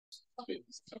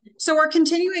So we're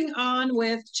continuing on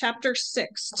with chapter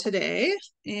 6 today,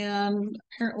 and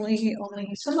apparently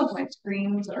only some of my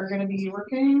screens are going to be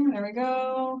working. There we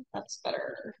go. That's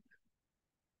better.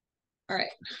 All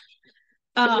right.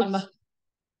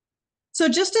 So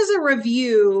just as a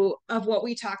review of what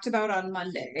we talked about on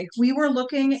Monday, we were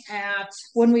looking at,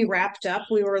 when we wrapped up,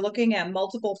 we were looking at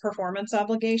multiple performance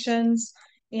obligations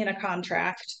in a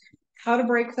contract, how to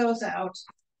break those out.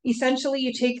 Essentially,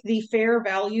 you take the fair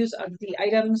values of the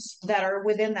items that are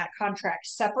within that contract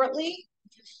separately,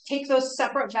 take those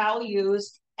separate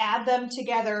values, add them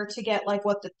together to get like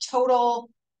what the total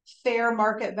fair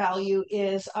market value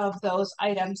is of those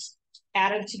items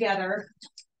added together.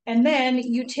 And then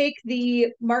you take the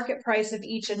market price of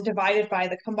each and divide it by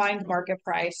the combined market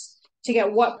price to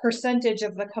get what percentage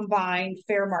of the combined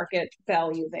fair market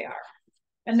value they are.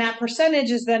 And that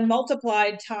percentage is then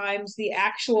multiplied times the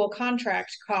actual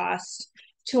contract cost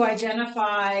to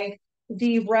identify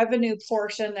the revenue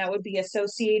portion that would be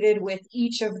associated with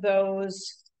each of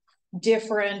those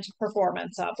different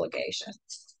performance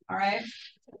obligations. All right.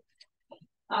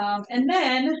 And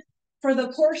then for the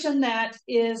portion that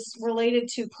is related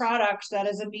to product that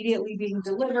is immediately being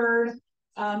delivered,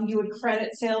 you would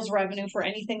credit sales revenue for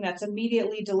anything that's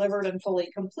immediately delivered and fully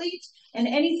complete. And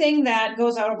anything that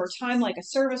goes out over time, like a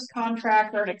service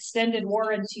contract or an extended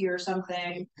warranty or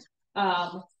something,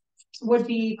 would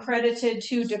be credited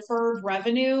to deferred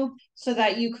revenue so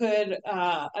that you could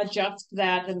adjust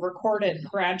that and record it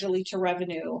gradually to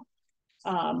revenue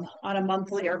on a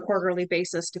monthly or quarterly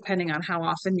basis, depending on how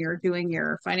often you're doing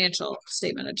your financial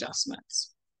statement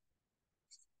adjustments.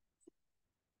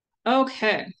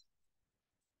 Okay.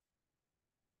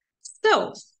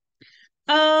 So,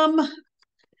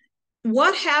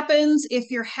 what happens if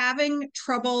you're having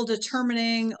trouble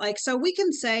determining, like, so we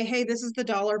can say, hey, this is the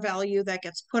dollar value that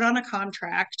gets put on a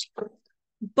contract,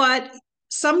 but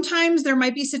sometimes there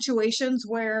might be situations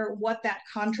where what that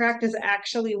contract is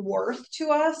actually worth to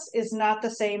us is not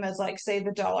the same as, like, say,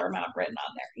 the dollar amount written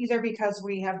on there, either because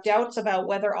we have doubts about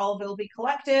whether all of it will be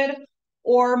collected,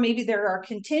 or maybe there are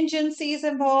contingencies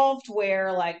involved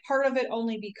where like part of it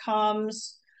only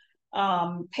becomes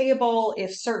payable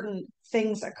if certain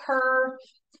things occur.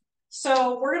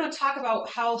 So we're going to talk about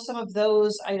how some of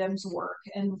those items work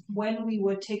and when we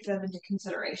would take them into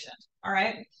consideration. All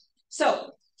right.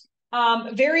 So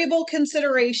variable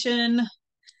consideration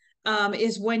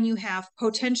is when you have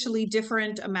potentially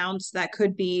different amounts that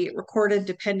could be recorded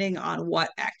depending on what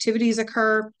activities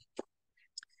occur.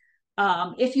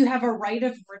 If you have a right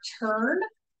of return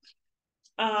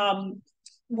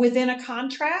within a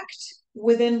contract,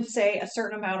 within, say, a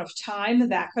certain amount of time,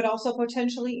 that could also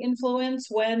potentially influence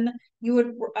when you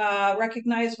would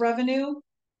recognize revenue,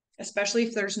 especially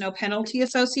if there's no penalty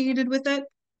associated with it.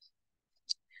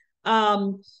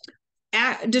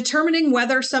 Determining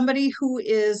whether somebody who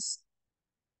is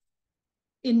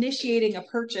initiating a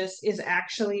purchase is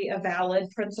actually a valid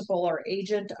principal or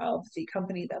agent of the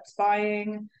company that's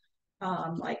buying.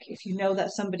 Like if you know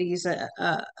that somebody's a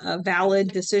valid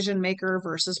decision maker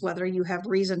versus whether you have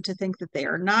reason to think that they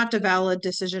are not a valid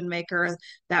decision maker,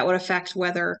 that would affect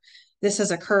whether this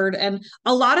has occurred. And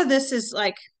a lot of this is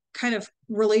like kind of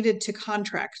related to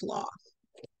contract law.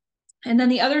 And then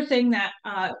the other thing that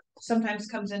sometimes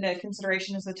comes into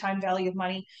consideration is the time value of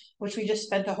money, which we just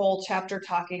spent a whole chapter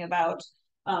talking about.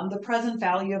 The present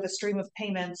value of a stream of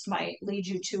payments might lead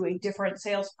you to a different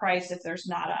sales price if there's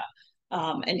not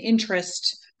an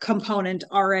interest component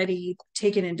already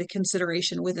taken into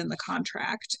consideration within the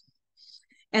contract.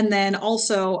 And then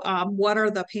also, what are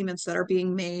the payments that are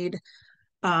being made?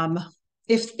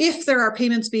 If there are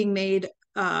payments being made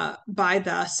by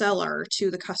the seller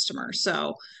to the customer.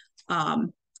 So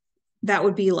that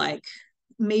would be like,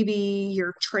 maybe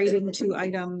you're trading 2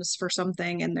 items for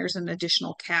something and there's an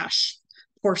additional cash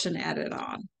portion added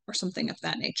on or something of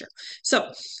that nature.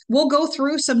 So we'll go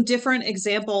through some different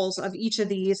examples of each of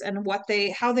these and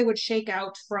how they would shake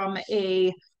out from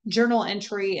a journal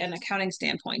entry and accounting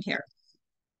standpoint here.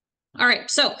 All right,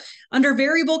 so under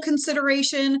variable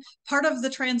consideration, part of the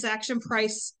transaction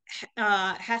price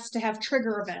has to have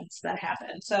trigger events that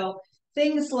happen. So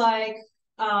things like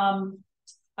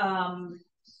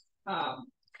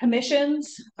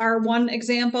commissions are one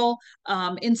example.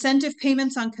 Incentive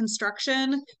payments on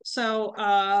construction. So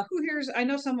who here's, I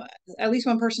know at least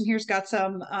one person here's got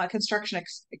some construction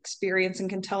experience and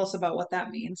can tell us about what that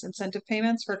means. Incentive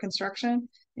payments for construction.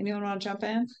 Anyone want to jump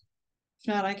in? If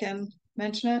not, I can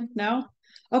mention it. No?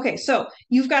 Okay, so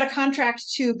you've got a contract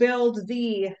to build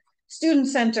the student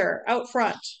center out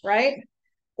front, right?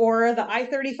 Or the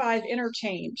I-35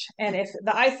 interchange. And if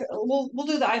we'll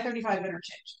do the I-35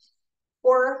 interchange.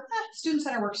 Or student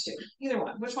center works too. Either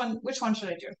one. Which one should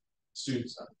I do? Student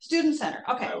center. Student center.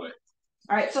 Okay. Highway.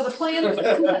 All right. So the plan.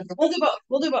 We'll do both.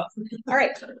 We'll do both. All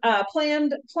right.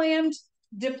 Planned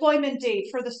deployment date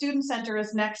for the student center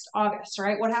is next August.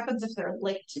 Right. What happens if they're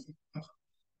late?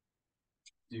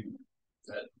 Dude,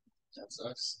 that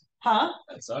sucks. Huh?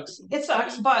 That sucks. It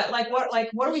sucks, but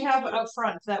what do we have out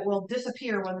front that will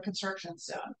disappear when the construction's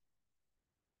done?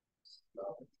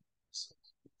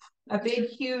 A big,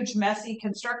 huge, messy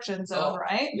construction zone,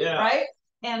 right? Yeah. Right?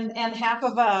 And half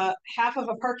of a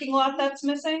parking lot that's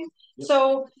missing. Yep.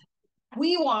 So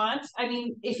we want, I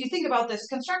mean, if you think about this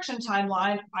construction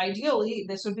timeline, ideally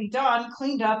this would be done,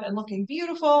 cleaned up, and looking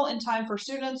beautiful in time for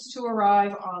students to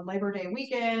arrive on Labor Day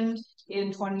weekend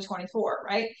in 2024,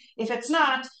 right? If it's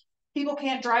not, people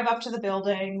can't drive up to the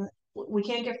building. We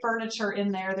can't get furniture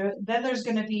in there. Then there's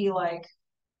going to be like,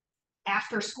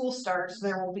 after school starts,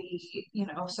 there will be, you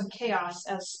know, some chaos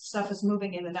as stuff is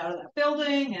moving in and out of that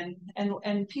building,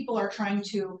 and people are trying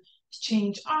to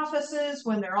change offices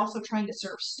when they're also trying to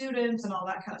serve students and all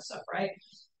that kind of stuff, right?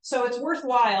 So it's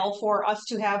worthwhile for us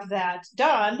to have that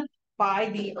done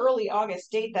by the early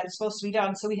August date that's supposed to be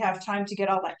done, so we have time to get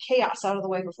all that chaos out of the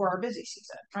way before our busy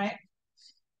season, right?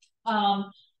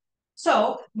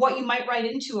 So what you might write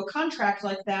into a contract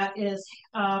like that is,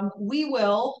 we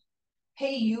will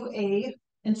pay you a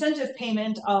incentive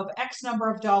payment of X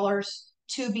number of dollars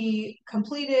to be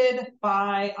completed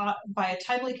by a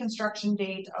timely construction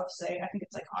date of, say, I think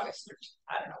it's like August 13th,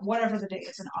 I don't know, whatever the date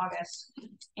is in August,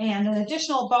 and an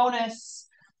additional bonus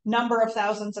number of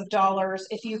thousands of dollars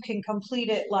if you can complete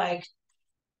it like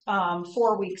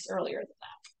 4 weeks earlier than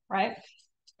that, right?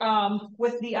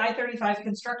 With the I-35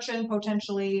 construction,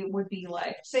 potentially would be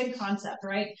like same concept,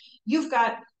 right? You've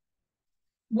got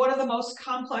one of the most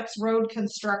complex road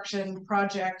construction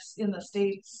projects in the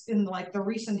States in like the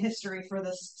recent history for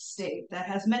this state that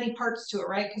has many parts to it,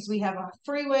 right? Because we have a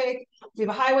freeway, we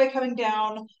have a highway coming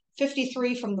down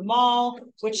 53 from the mall,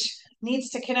 which needs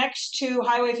to connect to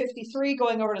Highway 53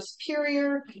 going over to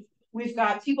Superior. We've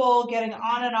got people getting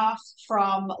on and off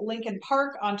from Lincoln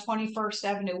Park on 21st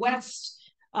Avenue West.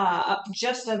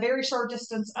 Just a very short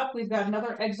distance up, we've got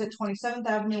another exit, 27th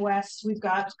Avenue West. We've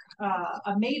got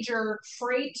a major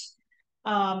freight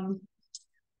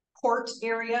port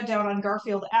area down on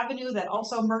Garfield Avenue that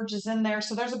also merges in there.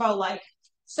 So there's about like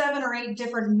 7 or 8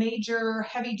 different major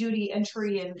heavy duty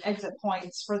entry and exit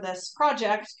points for this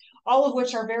project, all of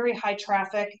which are very high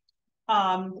traffic.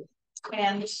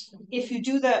 And if you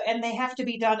do and they have to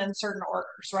be done in certain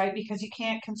orders, right? Because you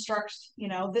can't construct, you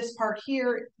know, this part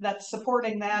here that's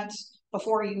supporting that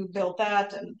before you build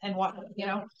that and what, you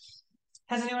know.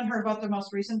 Has anyone heard about the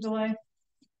most recent delay?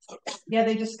 Yeah,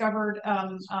 they discovered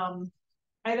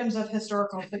items of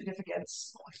historical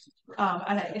significance.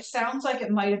 And it sounds like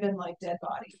it might have been like dead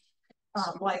body,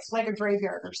 like a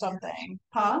graveyard or something.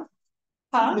 Huh?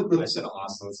 I said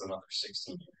awesome, it's another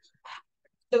 16 years.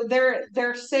 So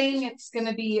they're saying it's going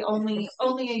to be only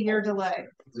a year delay,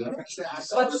 but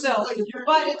still,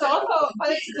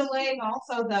 it's delaying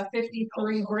also the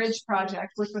 53 bridge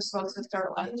project, which was supposed to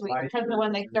start last week because of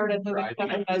when they started moving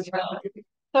stuff as well.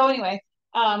 So anyway,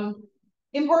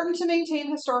 important to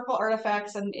maintain historical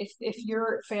artifacts, and if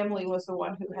your family was the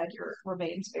one who had your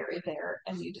remains buried there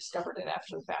and you discovered it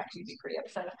after the fact, you'd be pretty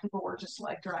upset if people were just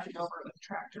like driving over with a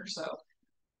tractor. So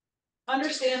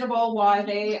understandable why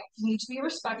they need to be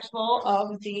respectful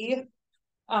of the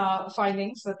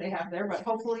findings that they have there, but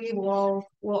hopefully we'll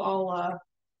all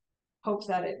hope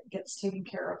that it gets taken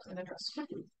care of and addressed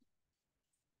quickly.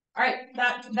 All right,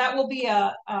 that will be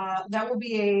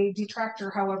a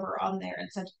detractor, however, on their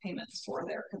incentive payments for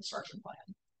their construction plan.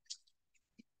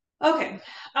 Okay,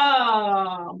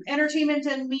 entertainment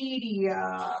and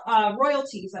media,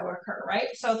 royalties that would occur, right?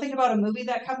 So think about a movie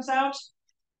that comes out.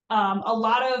 A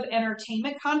lot of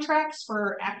entertainment contracts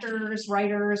for actors,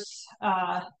 writers,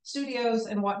 studios,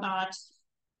 and whatnot,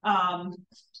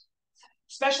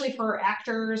 especially for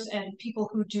actors and people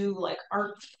who do like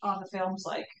art on the films,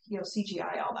 like, you know,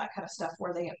 CGI, all that kind of stuff,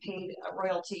 where they get paid a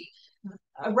royalty.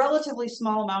 A relatively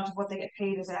small amount of what they get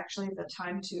paid is actually the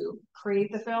time to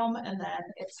create the film, and then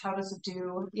it's how does it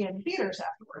do in theaters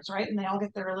afterwards, right? And they all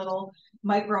get their little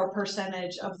micro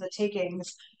percentage of the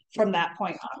takings from that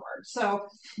point onward. So,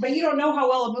 but you don't know how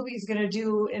well a movie is going to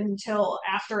do until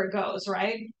after it goes,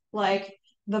 right? Like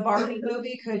the Barbie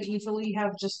movie could easily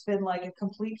have just been like a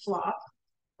complete flop,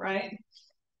 right?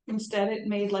 Instead, it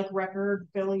made like record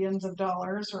billions of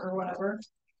dollars or whatever.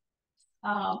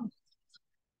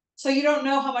 So you don't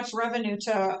know how much revenue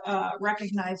to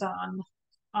recognize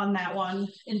on that one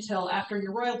until after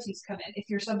your royalties come in. If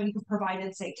you're somebody who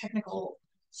provided, say, technical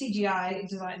CGI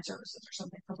design services or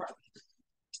something for Barbie.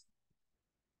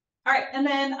 All right, and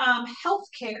then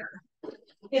healthcare.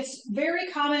 It's very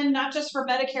common, not just for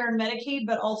Medicare and Medicaid,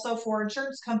 but also for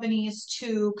insurance companies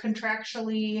to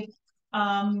contractually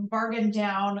bargain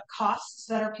down costs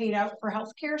that are paid out for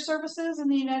healthcare services in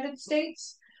the United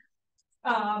States.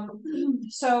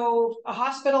 So a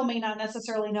hospital may not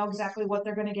necessarily know exactly what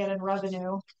they're going to get in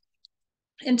revenue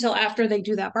until after they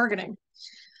do that bargaining.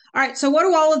 All right, so what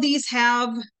do all of these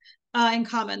have in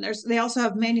common? They also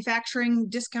have manufacturing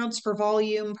discounts for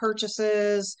volume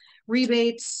purchases,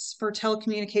 rebates for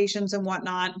telecommunications and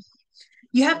whatnot.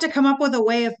 You have to come up with a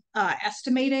way of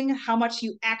estimating how much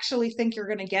you actually think you're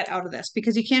going to get out of this,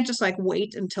 because you can't just like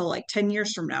wait until like 10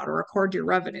 years from now to record your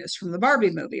revenues from the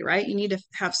Barbie movie, right? You need to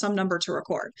have some number to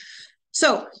record.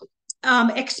 So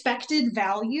expected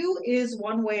value is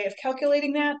one way of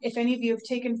calculating that. If any of you have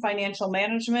taken financial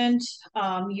management,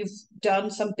 you've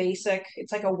done some basic,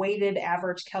 it's like a weighted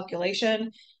average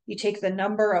calculation. You take the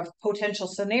number of potential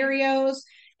scenarios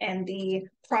and the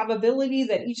probability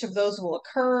that each of those will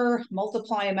occur,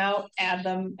 multiply them out, add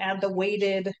the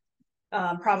weighted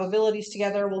probabilities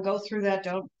together. We'll go through that.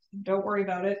 Don't worry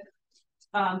about it.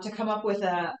 To come up with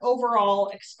an overall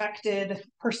expected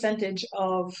percentage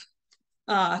of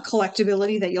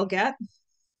collectability that you'll get.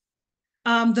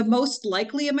 The most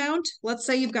likely amount, let's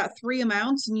say you've got 3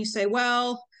 amounts and you say,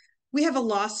 well, we have a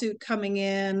lawsuit coming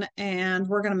in and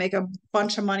we're going to make a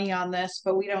bunch of money on this,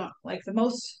 but we don't like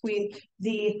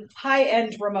the high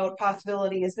end remote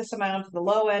possibility is this amount, the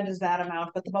low end is that amount,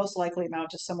 but the most likely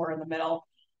amount is somewhere in the middle.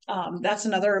 That's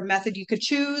another method you could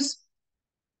choose.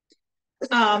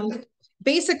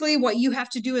 Basically, what you have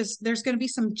to do is there's going to be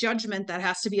some judgment that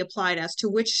has to be applied as to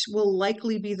which will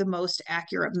likely be the most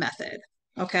accurate method.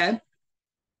 Okay.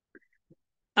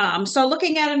 So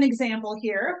looking at an example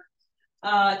here,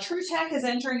 TrueTech is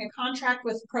entering a contract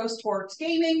with Pro Sports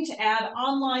Gaming to add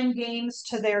online games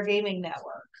to their gaming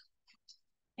network.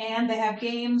 And they have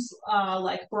games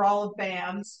like Brawl of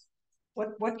Bands.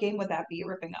 What game would that be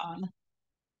ripping on?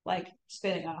 Like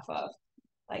spinning off of?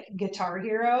 Like Guitar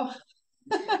Hero?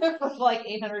 From like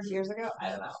 800 years ago. I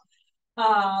don't know.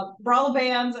 Brawl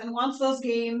Bands and wants those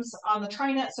games on the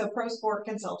Trinet so Pro Sport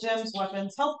can sell gems,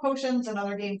 weapons, health potions, and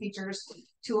other game features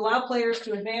to allow players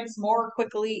to advance more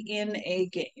quickly in a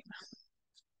game.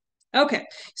 Okay,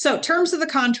 so terms of the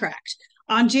contract.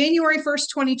 On January 1st,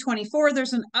 2024,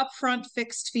 there's an upfront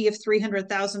fixed fee of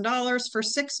 $300,000 for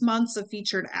 6 months of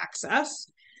featured access.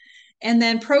 And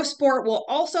then Pro Sport will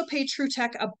also pay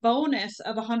TrueTech a bonus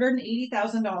of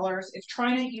 $180,000 if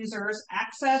Trinet users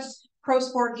access Pro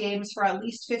Sport games for at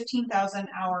least 15,000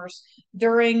 hours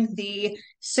during the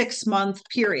 6-month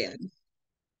period.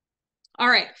 All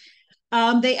right.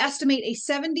 They estimate a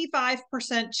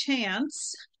 75%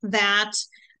 chance that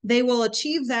they will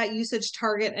achieve that usage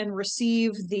target and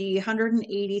receive the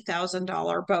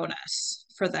 $180,000 bonus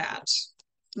for that.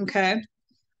 Okay.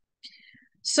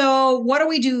 So what do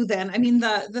we do then? I mean,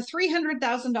 the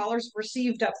 $300,000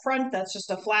 received up front, that's just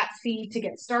a flat fee to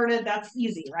get started. That's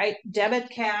easy, right?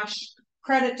 Debit, cash,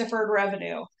 credit, deferred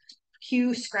revenue.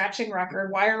 Cue scratching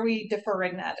record. Why are we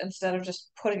deferring that instead of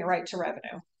just putting it right to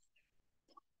revenue?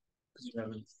 Because you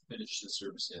haven't finished the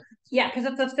service yet. Yeah,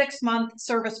 because it's a 6-month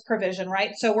service provision,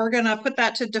 right? So we're going to put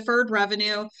that to deferred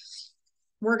revenue.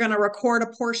 We're going to record a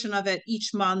portion of it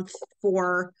each month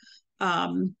for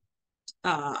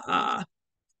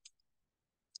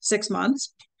 6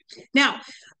 months. Now,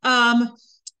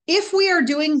 if we are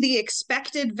doing the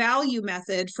expected value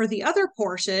method for the other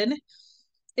portion,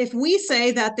 if we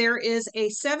say that there is a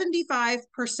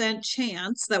 75%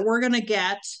 chance that we're going to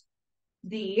get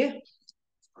the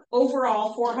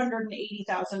overall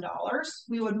 $480,000,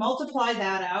 we would multiply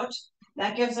that out.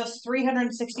 That gives us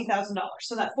 $360,000.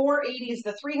 So that 480 is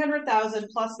the 300,000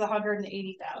 plus the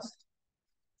 180,000.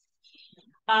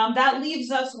 That leaves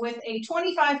us with a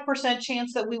 25%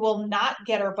 chance that we will not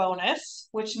get our bonus,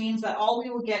 which means that all we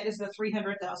will get is the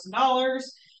 $300,000.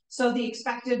 So the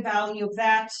expected value of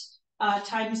that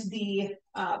times the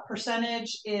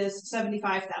percentage is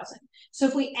 75,000. So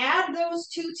if we add those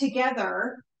two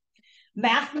together,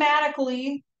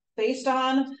 mathematically, based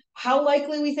on how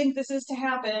likely we think this is to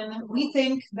happen, we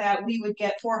think that we would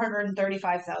get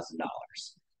 $435,000.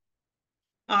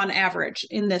 On average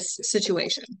in this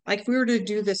situation. Like if we were to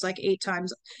do this like 8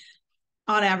 times,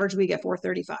 on average, we get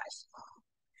 435.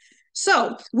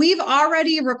 So we've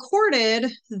already recorded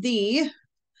the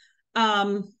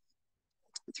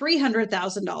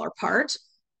 $300,000 part.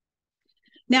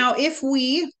 Now, if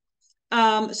we,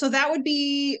 so that would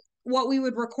be what we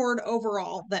would record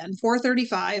overall then,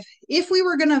 435. If we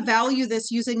were going to value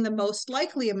this using the most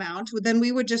likely amount, then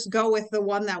we would just go with the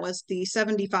one that was the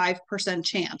 75%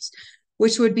 chance,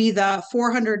 which would be the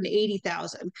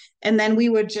 480,000. And then we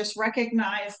would just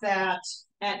recognize that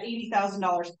at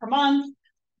 $80,000 per month.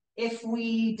 If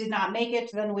we did not make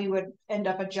it, then we would end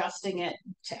up adjusting it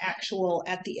to actual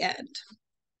at the end.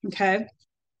 Okay.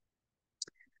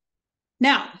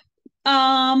 Now,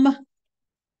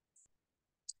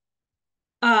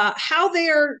 how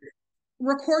they're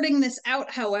recording this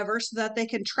out, however, so that they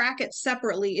can track it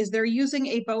separately, is they're using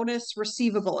a bonus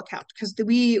receivable account, because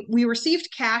we received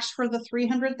cash for the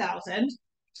 300,000,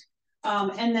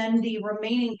 and then the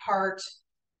remaining part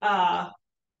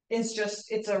is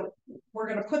just we're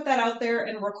going to put that out there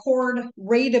and record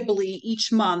ratably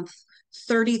each month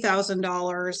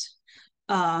 $30,000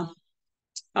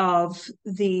 of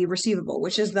the receivable,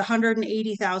 which is the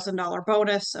 $180,000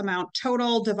 bonus amount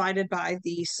total divided by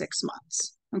the 6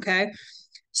 months. Okay.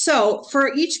 So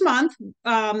for each month,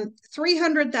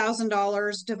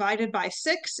 $300,000 divided by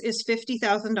 6 is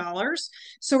 $50,000.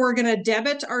 So we're going to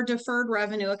debit our deferred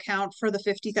revenue account for the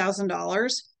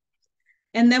 $50,000.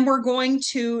 And then we're going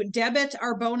to debit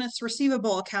our bonus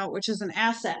receivable account, which is an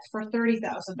asset, for $30,000.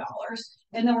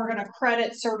 And then we're going to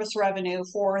credit service revenue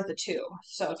for the two.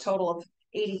 So a total of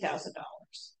 $80,000.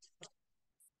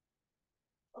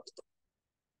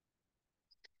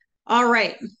 All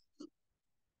right.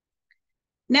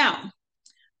 Now,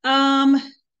 let's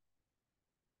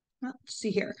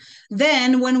see here.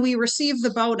 Then when we receive the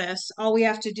bonus, all we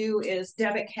have to do is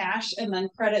debit cash and then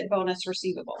credit bonus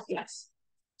receivable. Yes.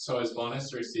 So is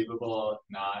bonus receivable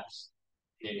not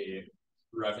a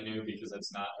revenue because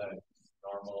it's not a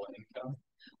normal income?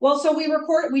 Well, so we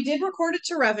did record it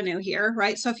to revenue here,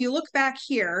 right? So if you look back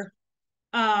here,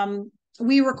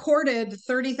 we recorded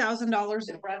 $30,000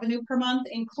 in revenue per month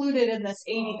included in this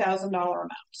 $80,000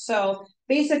 amount. So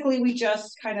basically we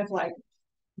just kind of like,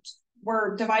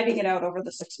 we're dividing it out over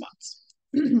the 6 months.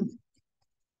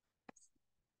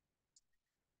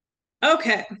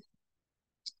 Okay.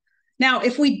 Now,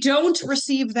 if we don't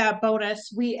receive that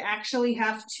bonus, we actually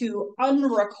have to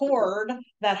unrecord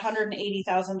that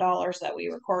 $180,000 that we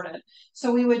recorded.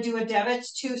 So we would do a debit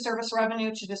to service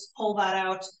revenue to just pull that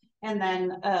out, and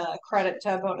then credit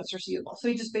to bonus receivable. So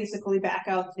we just basically back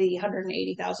out the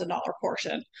 $180,000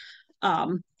 portion,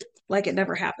 like it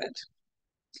never happened.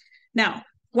 Now,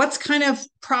 what's kind of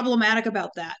problematic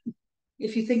about that?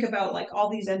 If you think about like all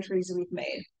these entries we've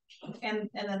made, and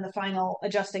then the final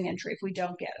adjusting entry if we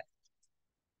don't get it.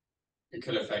 It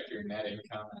could affect your net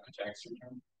income on a tax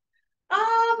return.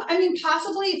 I mean,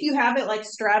 possibly if you have it like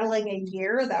straddling a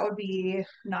year, that would be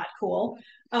not cool.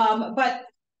 But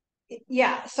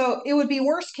yeah, so it would be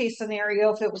worst case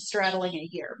scenario if it was straddling a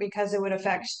year, because it would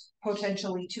affect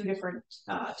potentially 2 different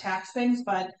tax things.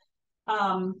 But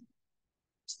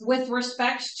with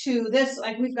respect to this,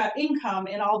 like we've got income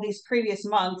in all these previous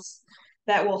months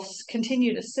that will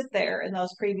continue to sit there in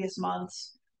those previous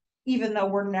months, even though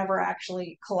we're never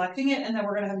actually collecting it. And then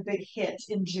we're going to have a big hit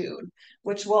in June,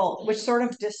 which sort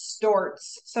of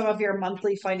distorts some of your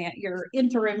monthly your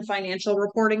interim financial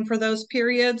reporting for those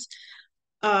periods.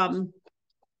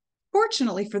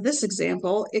 Fortunately for this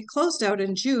example, it closed out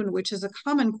in June, which is a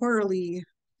common quarterly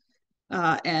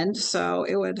end. So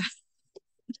it would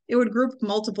group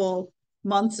multiple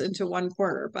months into one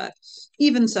quarter, but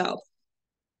even so.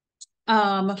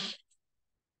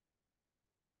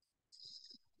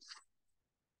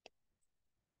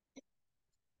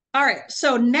 All right,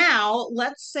 so now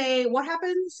let's say what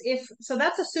happens so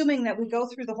that's assuming that we go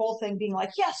through the whole thing being like,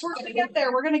 yes, we're going to get there,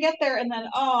 and then,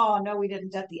 oh, no, we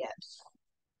didn't at the end.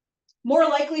 More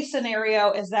likely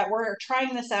scenario is that we're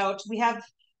trying this out. We have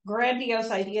grandiose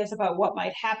ideas about what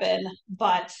might happen,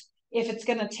 but if it's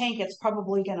going to tank, it's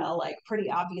probably going to like pretty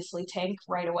obviously tank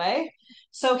right away.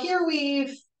 So here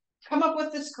we've come up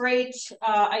with this great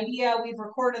idea. We've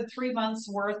recorded 3 months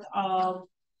worth of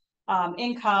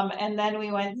income, and then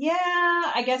we went, yeah,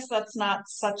 I guess that's not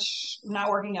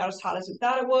working out as hot as we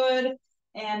thought it would,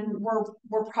 and we're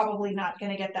probably not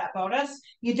going to get that bonus.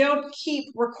 You don't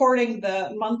keep recording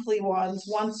the monthly ones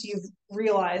once you've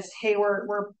realized, hey,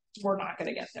 we're not going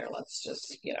to get there. Let's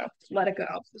just let it go.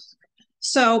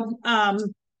 So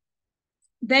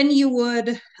then you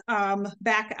would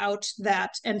back out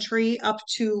that entry up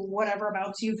to whatever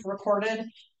amounts you've recorded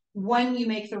when you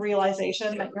make the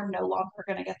realization that you're no longer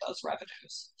going to get those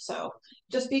revenues. So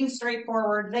just being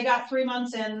straightforward, they got 3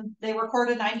 months in, they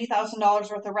recorded $90,000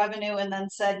 worth of revenue and then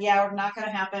said, yeah, we're not going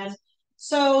to happen.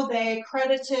 So they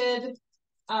credited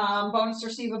bonus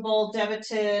receivable,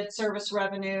 debited service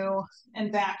revenue,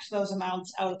 and backed those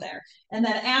amounts out of there. And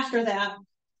then after that,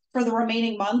 for the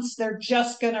remaining months, they're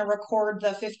just going to record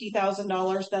the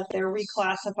 $50,000 that they're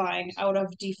reclassifying out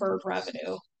of deferred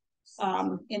revenue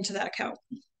into that account.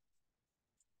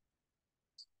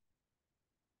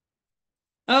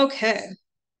 Okay.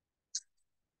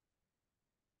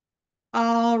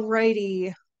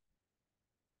 Alrighty.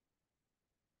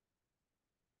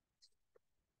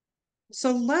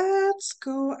 So let's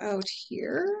go out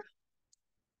here.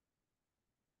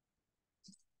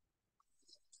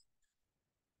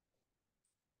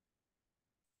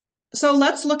 So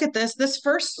let's look at this. This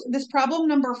problem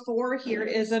number 4 here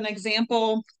is an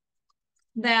example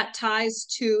that ties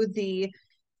to the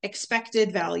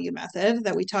expected value method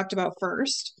that we talked about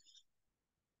first.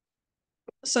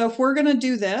 So if we're going to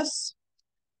do this,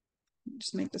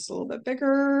 just make this a little bit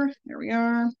bigger. There we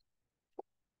are.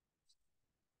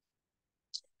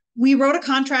 We wrote a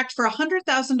contract for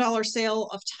 $100,000 sale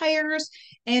of tires,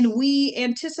 and we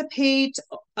anticipate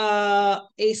a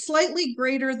slightly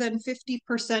greater than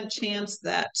 50% chance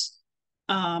that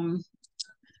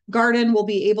Garden will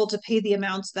be able to pay the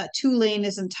amounts that Two-Lane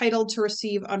is entitled to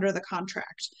receive under the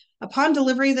contract. Upon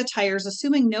delivery of the tires,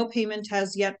 assuming no payment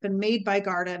has yet been made by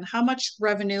Garden, how much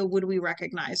revenue would we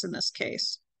recognize in this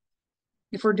case?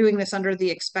 If we're doing this under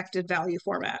the expected value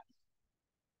format.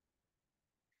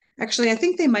 Actually, I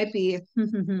think they might be.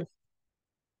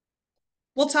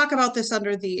 We'll talk about this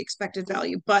under the expected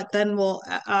value, but then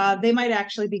they might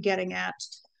actually be getting at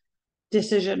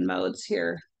decision modes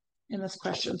here in this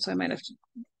question. So I might have to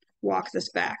walk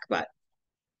this back, but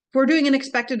if we're doing an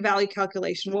expected value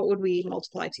calculation, what would we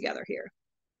multiply together here?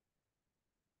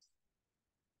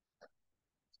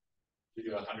 You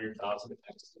do 100,000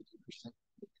 times 50%.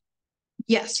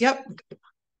 Yes, yep.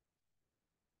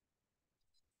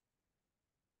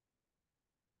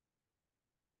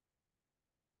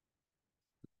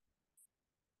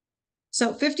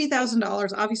 So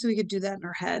 $50,000, obviously we could do that in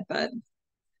our head, but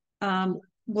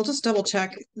we'll just double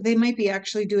check. They might be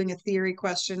actually doing a theory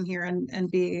question here and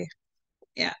be,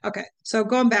 yeah, okay. So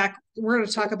going back, we're going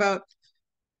to talk about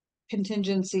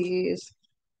contingencies.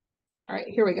 All right,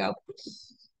 here we go.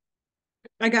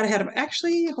 I got ahead of,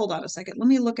 actually, hold on a second. Let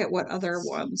me look at what other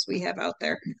ones we have out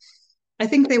there. I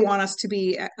think they want us to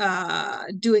be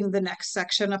doing the next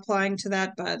section applying to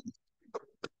that, but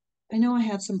I know I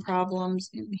had some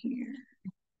problems in here.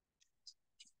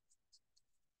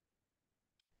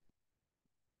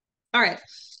 All right,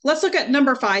 let's look at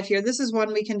number 5 here. This is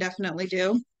one we can definitely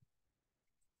do.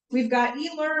 We've got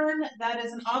eLearn, that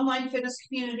is an online fitness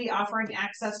community offering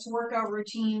access to workout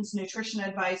routines, nutrition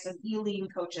advice, and e-lean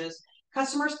coaches.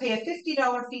 Customers pay a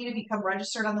 $50 fee to become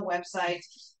registered on the website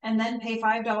and then pay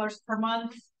 $5 per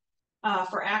month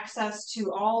for access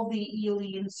to all the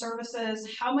e-lean services.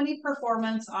 How many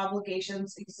performance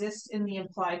obligations exist in the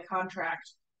implied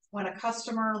contract when a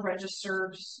customer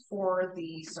registers for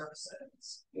the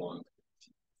services? 1.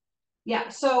 Yeah,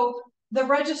 so the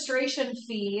registration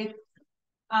fee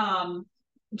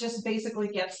just basically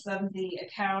gets them the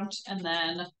account, and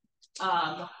then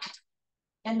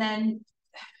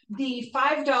the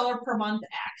 $5 per month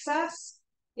access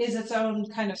is its own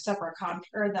kind of separate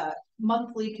or the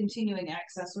monthly continuing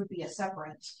access would be a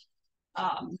separate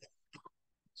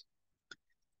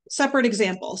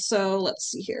example. So let's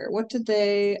see here. What did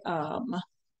they I'm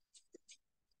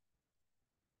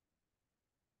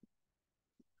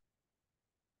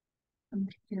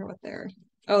here what they're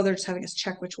they're just having us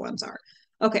check which ones are.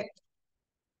 Okay.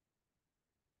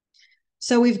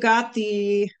 So we've got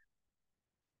the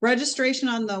registration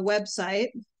on the website,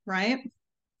 right?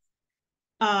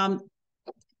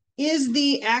 Is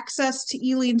the access to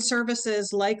e-lean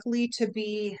services likely to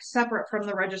be separate from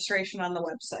the registration on the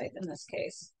website in this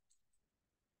case?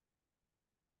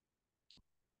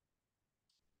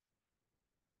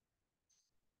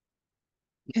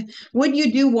 Would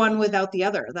you do one without the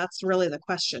other? That's really the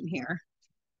question here.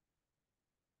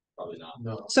 Probably not.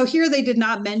 No. So here they did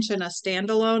not mention a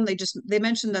standalone. They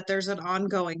mentioned that there's an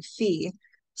ongoing fee.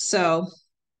 So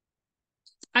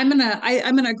I'm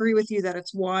gonna agree with you that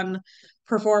it's one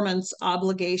performance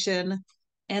obligation,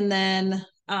 and then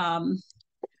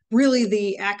really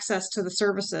the access to the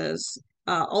services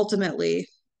ultimately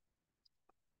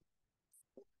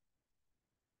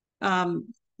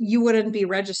you wouldn't be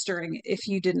registering if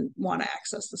you didn't want to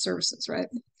access the services, right?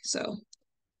 So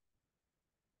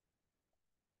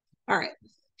all right,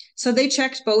 so they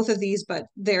checked both of these, but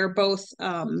they're both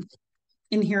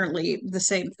inherently the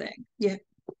same thing. Yeah,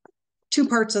 2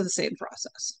 parts of the same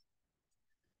process.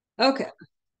 Okay.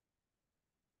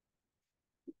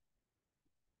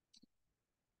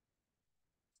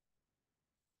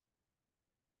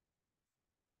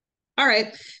 All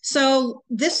right. So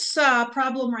this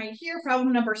problem right here,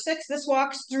 problem number 6, this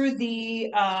walks through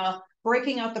the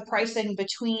breaking out the pricing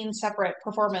between separate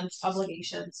performance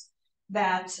obligations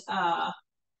that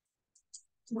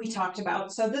we talked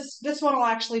about. So this one will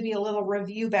actually be a little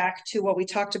review back to what we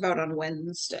talked about on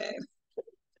Wednesday.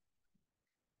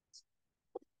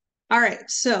 All right,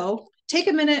 so take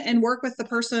a minute and work with the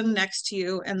person next to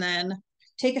you and then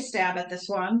take a stab at this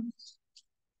one.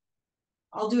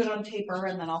 I'll do it on paper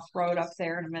and then I'll throw it up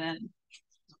there in a minute.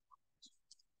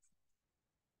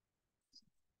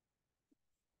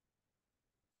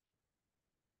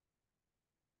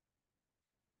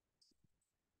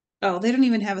 Oh, they don't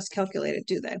even have us calculated,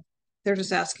 do they? They're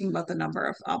just asking about the number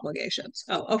of obligations.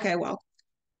 Oh, okay, well.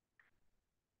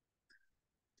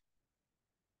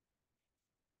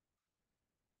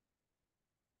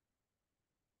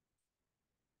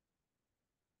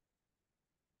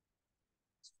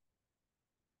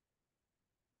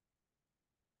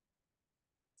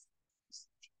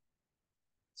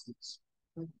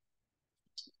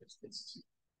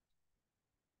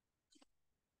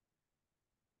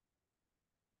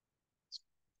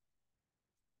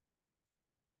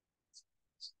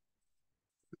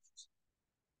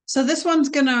 So this one's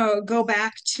gonna go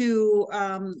back to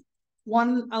a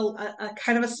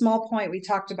kind of a small point we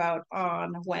talked about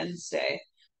on Wednesday,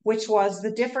 which was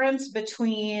the difference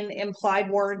between implied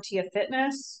warranty of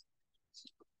fitness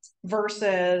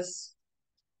versus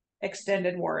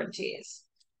extended warranties.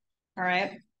 All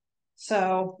right.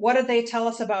 So what did they tell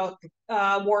us about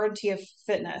warranty of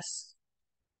fitness?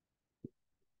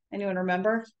 Anyone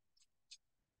remember?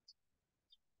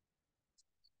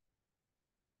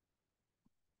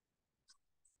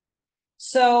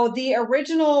 So the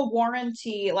original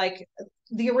warranty, like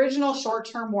the original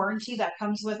short-term warranty that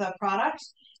comes with a product,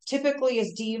 typically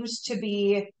is deemed to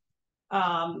be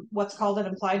what's called an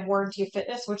implied warranty of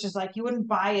fitness, which is like you wouldn't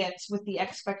buy it with the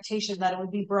expectation that it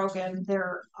would be broken.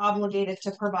 They're obligated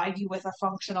to provide you with a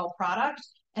functional product.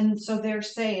 And so they're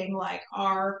saying like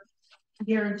our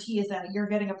guarantee is that you're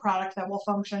getting a product that will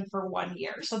function for 1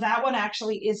 year. So that one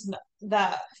actually is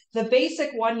the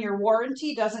basic 1 year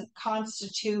warranty doesn't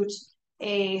constitute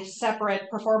a separate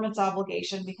performance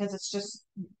obligation because it's just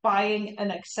buying an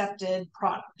accepted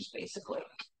product basically.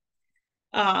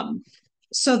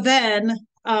 So then,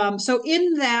 so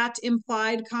in that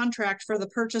implied contract for the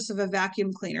purchase of a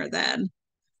vacuum cleaner, then,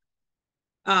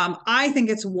 I think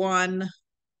it's one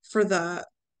for the,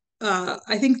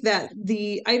 I think that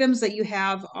the items that you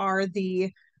have are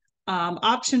the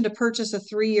option to purchase a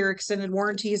 3-year extended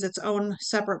warranty is its own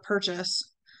separate purchase.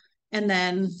 And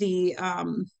then the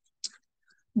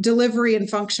delivery and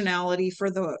functionality for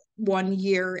the 1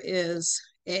 year is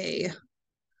a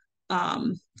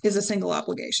single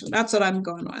obligation. That's what I'm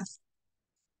going with.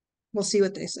 We'll see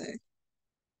what they say.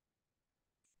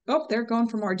 Oh, they're going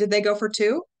for more. Did they go for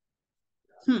 2?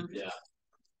 Yeah.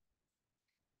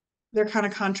 They're kind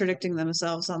of contradicting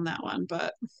themselves on that one,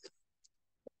 but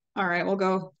all right, we'll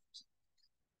go.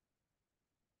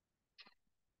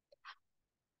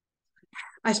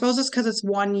 I suppose it's because it's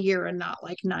 1 year and not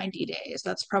like 90 days.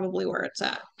 That's probably where it's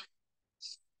at.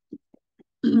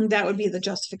 That would be the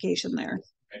justification there.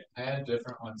 I had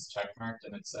different ones checkmarked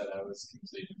and it said I was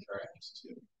completely correct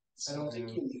too. I don't think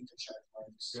you need the check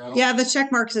marks. Yeah, the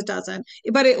check marks it doesn't.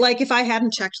 But it like if I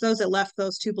hadn't checked those, it left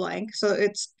those 2 blank. So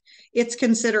it's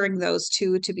considering those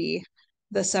 2 to be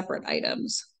the separate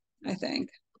items, I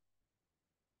think.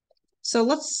 So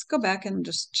let's go back and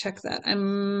just check that.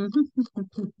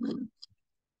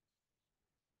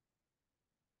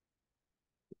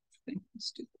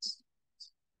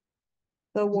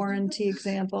 The warranty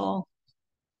example.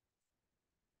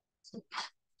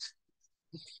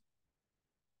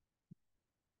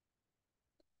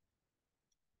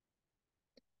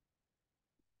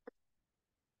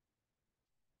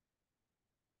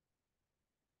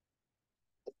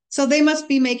 So they must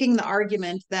be making the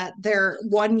argument that their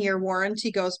 1 year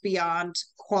warranty goes beyond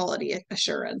quality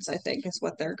assurance, I think is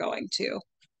what they're going to.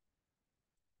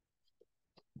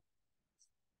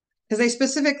 Because they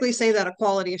specifically say that a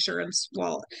quality assurance,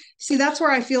 well, see, that's where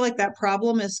I feel like that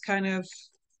problem is kind of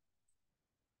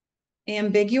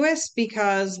ambiguous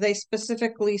because they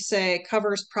specifically say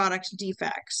covers product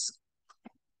defects.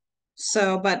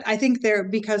 So, but I think they're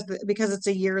because it's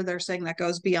a year, they're saying that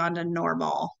goes beyond a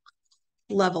normal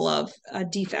level of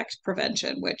defect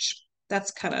prevention, which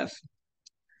that's kind of,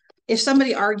 if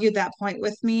somebody argued that point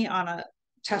with me on a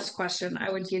test question,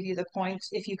 I would give you the point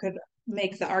if you could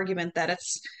make the argument that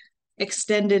it's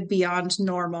extended beyond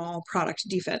normal product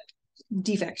defect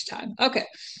time. Okay.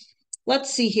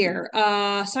 let's see here.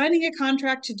 Signing a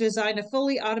contract to design a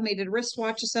fully automated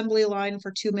wristwatch assembly line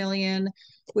for $2 million,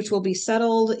 which will be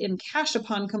settled in cash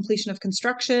upon completion of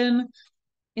construction.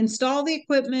 Install the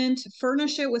equipment,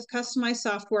 furnish it with customized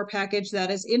software package that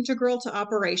is integral to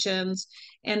operations,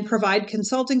 and provide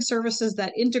consulting services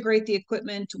that integrate the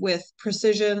equipment with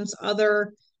Precision's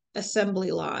other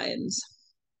assembly lines.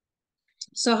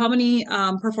 So how many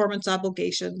performance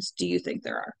obligations do you think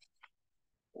there are?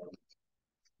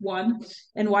 One.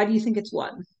 And why do you think it's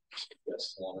one?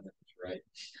 Yes, one, right.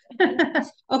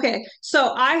 Okay,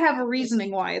 so I have a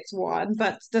reasoning why it's one,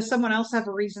 but does someone else have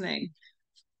a reasoning?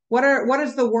 What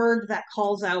is the word that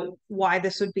calls out why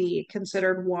this would be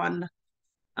considered one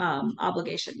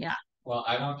obligation? Yeah. Well,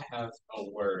 I don't have a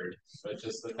word, but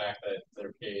just the fact that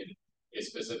they're paid a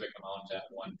specific amount at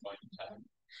one point in time.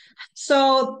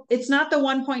 So it's not the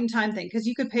one point in time thing, because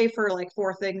you could pay for like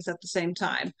 4 things at the same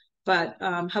time. But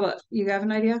how about you have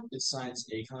an idea? It signs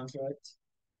a contract.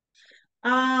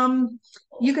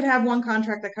 You could have one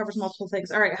contract that covers multiple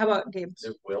things. All right, how about Gabe? Is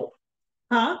it will?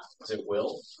 Huh? Is it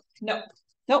will? No.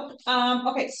 Nope.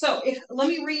 Okay, so let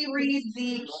me reread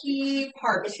the key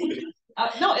parts.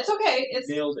 No, it's okay. It's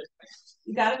Nailed it.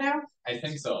 You got it now? I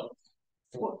think so.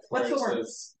 What's the word?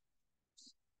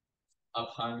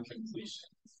 Upon completion.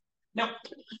 No.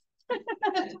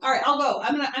 All right, I'll go.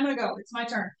 I'm gonna go. It's my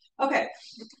turn. Okay.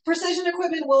 Precision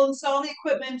Equipment will install the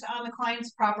equipment on the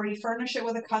client's property, furnish it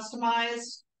with a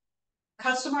customized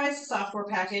software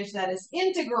package that is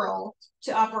integral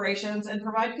to operations, and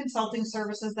provide consulting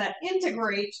services that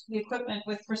integrate the equipment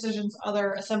with Precision's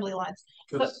other assembly lines.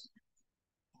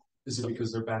 Is it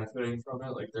because they're benefiting from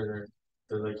it? Like they're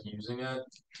like using it?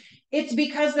 It's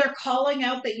because they're calling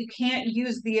out that you can't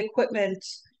use the equipment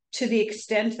to the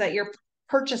extent that you're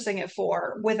purchasing it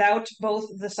for without both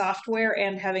the software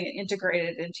and having it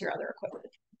integrated into your other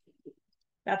equipment.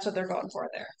 That's what they're going for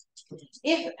there.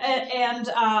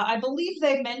 I believe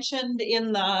they mentioned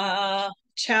in the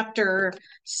chapter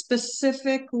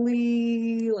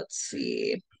specifically, let's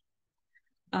see.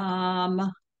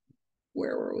 Where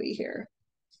were we here?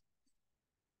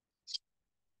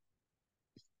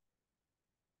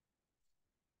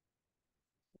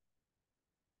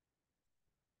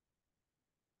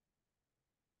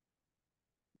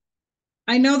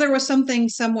 I know there was something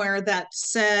somewhere that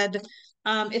said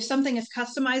if something is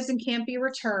customized and can't be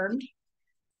returned,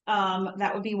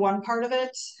 that would be one part of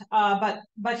it.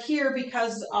 But here,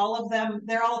 because all of them,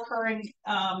 they're all occurring,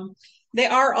 they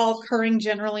are all occurring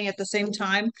generally at the same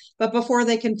time, but before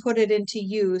they can put it into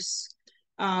use,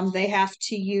 they have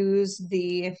to use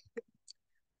they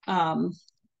have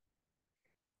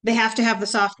to have the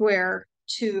software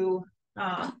to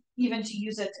even to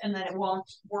use it, and then it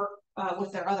won't work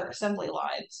with their other assembly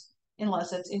lines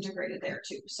unless it's integrated there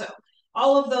too. So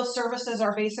all of those services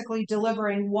are basically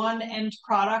delivering one end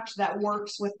product that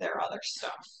works with their other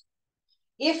stuff.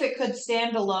 If it could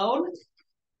stand alone,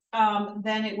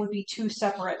 then it would be 2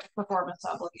 separate performance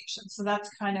obligations. So that's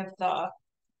kind of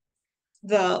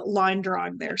the line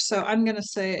drawing there. So I'm going to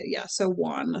say, yeah, so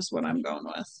 1 is what I'm going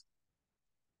with.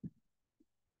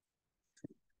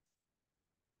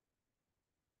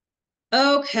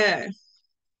 Okay.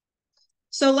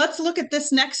 So let's look at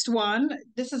this next one.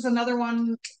 This is another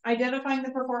one, identifying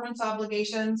the performance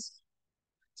obligations.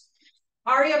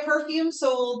 Aria Perfume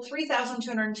sold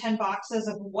 3,210 boxes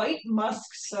of white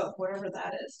musk soap, whatever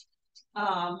that is,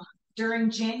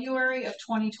 during January of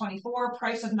 2024,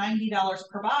 price of $90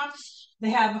 per box. They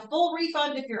have a full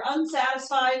refund if you're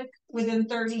unsatisfied within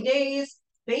 30 days.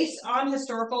 Based on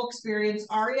historical experience,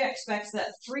 Aria expects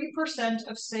that 3%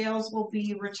 of sales will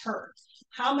be returned.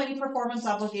 How many performance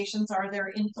obligations are there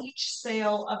in each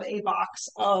sale of a box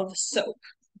of soap?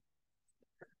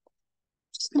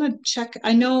 Just gonna check.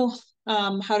 I know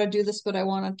how to do this, but I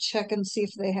want to check and see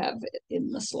if they have it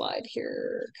in the slide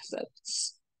here, because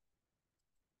that's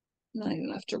not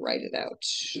even have to write it out.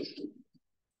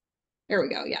 There we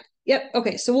go. Yeah. Yep.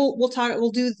 Okay. So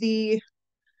we'll do the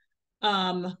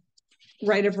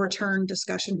right of return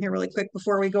discussion here really quick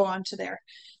before we go on to there.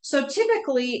 So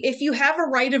typically, if you have a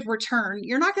right of return,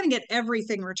 you're not going to get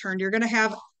everything returned. You're going to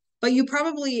have, but you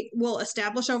probably will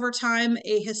establish over time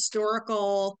a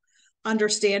historical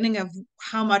understanding of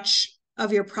how much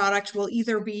of your product will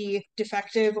either be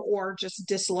defective or just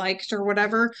disliked or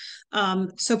whatever,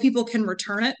 so people can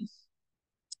return it.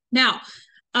 Now,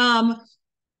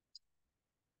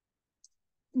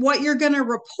 what you're going to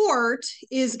report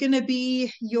is going to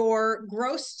be your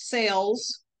gross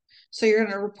sales. So you're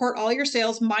going to report all your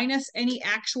sales minus any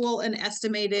actual and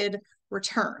estimated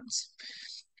returns.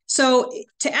 So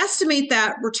to estimate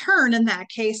that return in that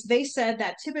case, they said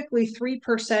that typically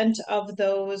 3% of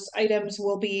those items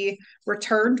will be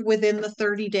returned within the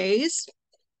 30 days.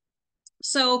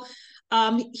 So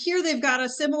here they've got a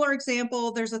similar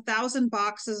example. There's 1,000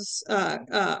 boxes,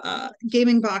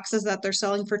 gaming boxes that they're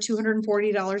selling for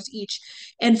 $240 each,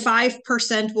 and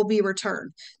 5% will be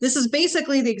returned. This is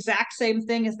basically the exact same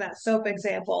thing as that soap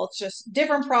example. It's just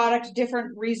different product,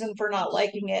 different reason for not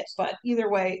liking it, but either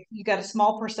way, you got a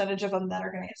small percentage of them that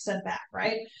are going to get sent back,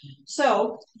 right?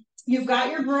 So you've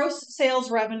got your gross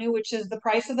sales revenue, which is the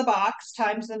price of the box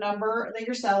times the number that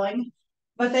you're selling.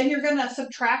 But then you're going to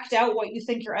subtract out what you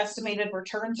think your estimated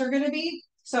returns are going to be.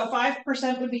 So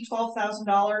 5% would be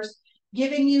 $12,000,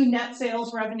 giving you net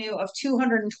sales revenue of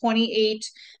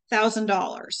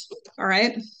 $228,000. All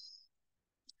right.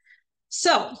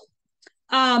 So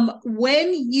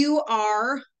when you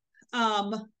are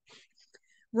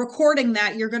recording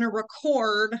that, you're going to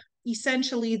record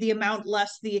essentially the amount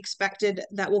less the expected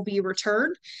that will be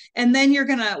returned. And then you're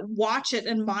going to watch it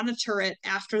and monitor it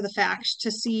after the fact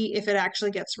to see if it actually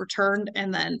gets returned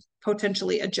and then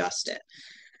potentially adjust it.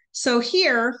 So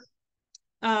here,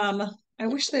 I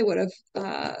wish they would have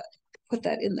put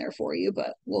that in there for you,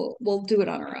 but we'll do it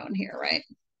on our own here, right?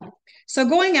 So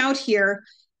going out here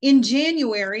in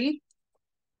January,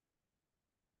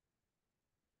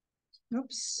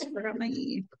 oops, I forgot my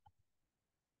E.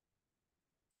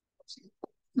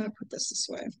 I'm gonna put this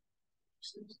way.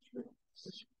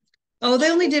 Oh, they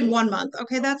only did 1 month.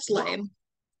 Okay, that's lame.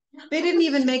 They didn't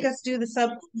even make us do the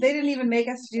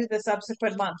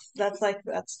subsequent month.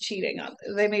 That's cheating on.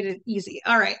 They made it easy.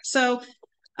 All right. So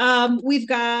we've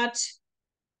got,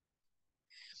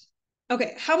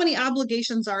 okay, how many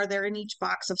obligations are there in each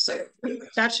box of soap?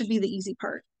 That should be the easy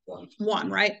part. One,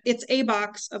 right? It's a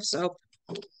box of soap.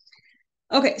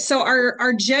 Okay, so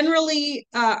our generally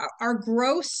our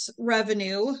gross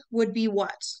revenue would be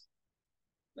what?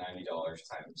 $90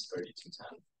 times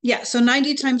 3210. Yeah, so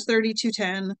 90 times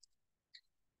 3210.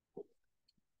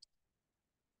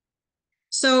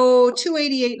 So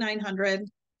 288,900.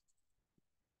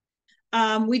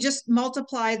 We just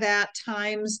multiply that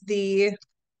times the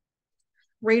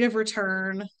rate of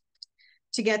return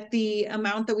to get the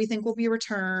amount that we think will be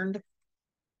returned.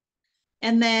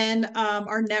 And then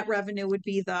our net revenue would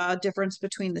be the difference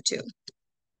between the two.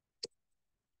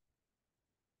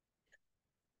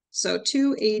 So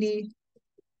 280.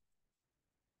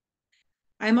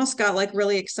 I almost got like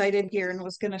really excited here and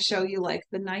was going to show you like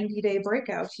the 90-day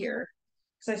breakout here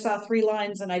because I saw 3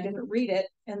 lines and I didn't read it.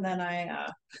 And then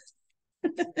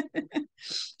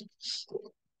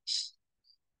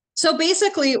So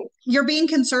basically you're being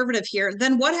conservative here.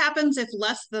 Then what happens if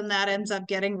less than that ends up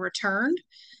getting returned?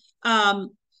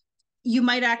 You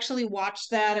might actually watch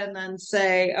that and then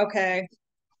say, okay,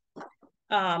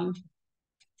 and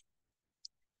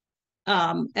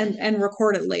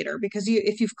record it later, because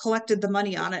if you've collected the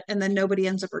money on it and then nobody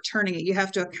ends up returning it, you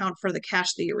have to account for the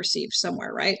cash that you received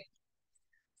somewhere, right?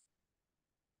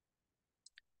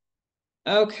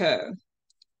 Okay.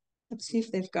 Let's see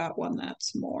if they've got one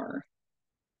that's more.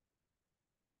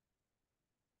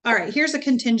 All right, here's a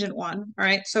contingent one. All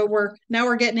right, so we're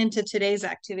getting into today's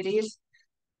activities.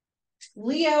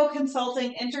 Leo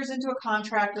Consulting enters into a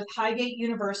contract with Highgate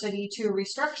University to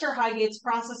restructure Highgate's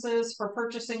processes for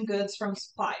purchasing goods from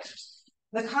suppliers.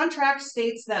 The contract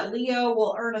states that Leo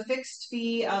will earn a fixed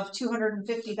fee of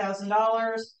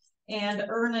 $250,000 and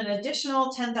earn an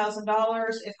additional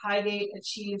 $10,000 if Highgate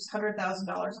achieves $100,000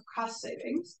 of cost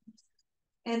savings.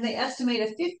 And they estimate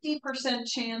a 50%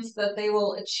 chance that they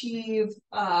will achieve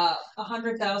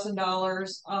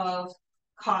 $100,000 of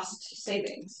cost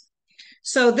savings.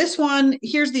 So this one,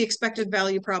 here's the expected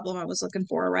value problem I was looking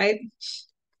for, right?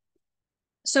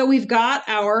 So we've got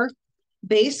our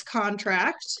base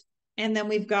contract, and then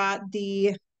we've got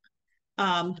the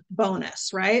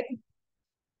bonus, right?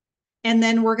 And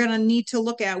then we're going to need to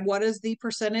look at what is the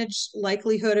percentage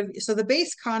likelihood of, so the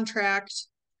base contract,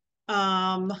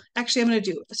 actually I'm going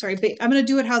to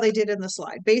do it how they did in the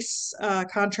slide. Base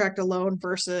contract alone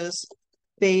versus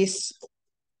base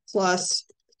plus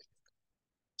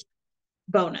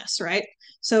bonus, right?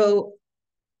 So,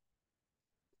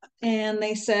 and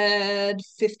they said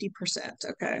 50%,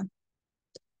 okay,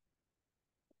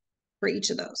 for each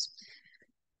of those.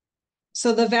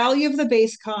 So the value of the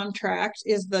base contract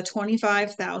is the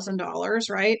 $25,000,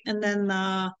 right? And then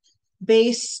the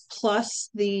base plus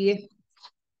the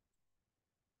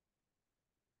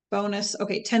bonus,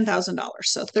 okay, $10,000,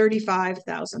 so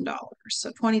 $35,000.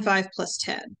 So 25 plus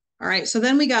 10. All right, so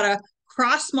then we got to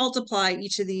cross multiply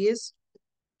each of these.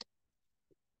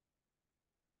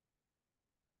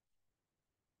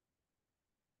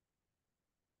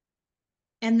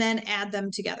 and then add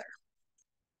them together.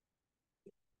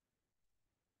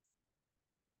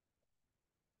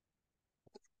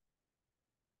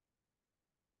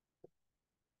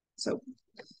 So,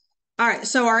 all right,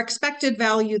 so our expected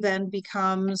value then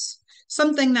becomes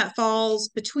something that falls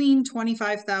between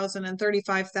 25,000 and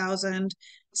 35,000.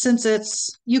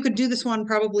 Since you could do this one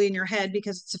probably in your head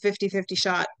because it's a 50-50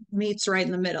 shot, meets right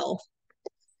in the middle.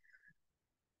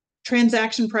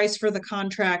 Transaction price for the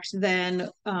contract then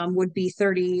would be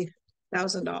 $30,000.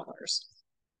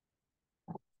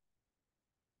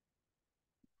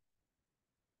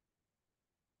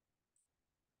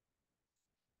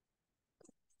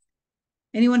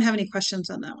 Anyone have any questions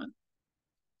on that one?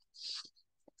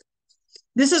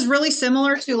 This is really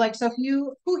similar to so if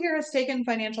who here has taken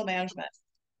financial management?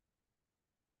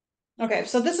 Okay,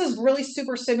 so this is really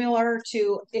super similar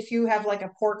to if you have a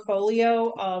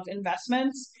portfolio of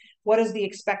investments, what is the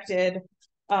expected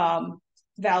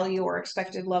value or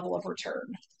expected level of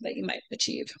return that you might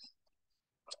achieve?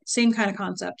 Same kind of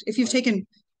concept. If you've taken,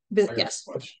 yes.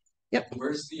 Yep.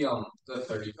 Where's the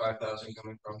 35,000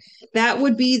 coming from? That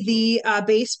would be the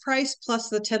base price plus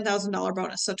the $10,000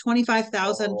 bonus. So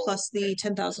 25,000 plus the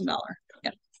 $10,000.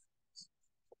 Yep.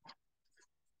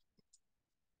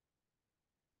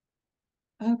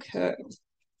 Okay.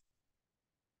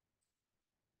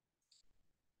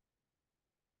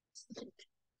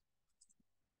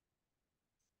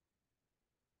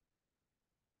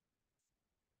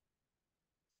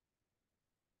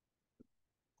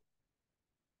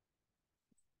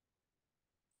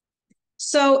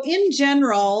 So in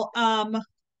general,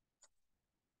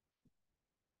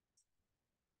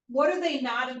 what are they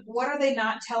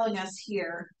not telling us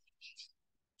here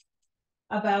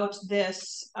about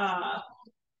this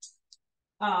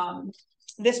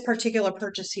this particular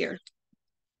purchase here?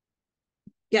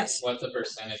 Yes. What the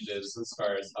percentage is as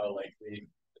far as how likely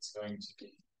it's going to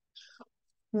be.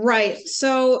 Right.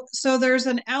 So there's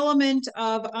an element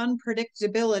of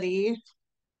unpredictability,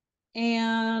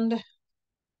 and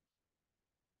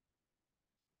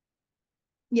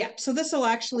yeah, so this will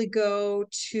actually go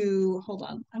to, hold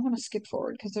on, I want to skip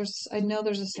forward because I know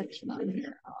there's a section on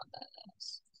here on that.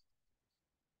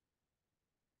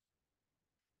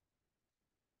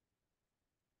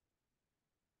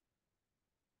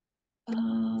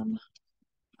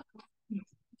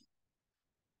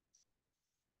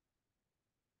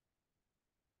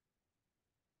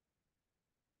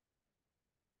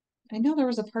 I know there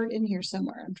was a part in here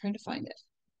somewhere. I'm trying to find it.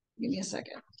 Give me a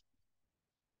second.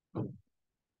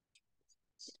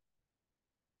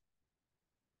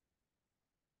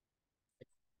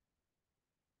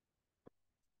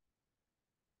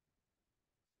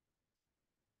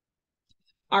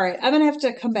 All right, I'm gonna have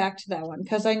to come back to that one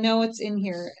because I know it's in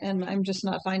here and I'm just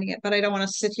not finding it, but I don't want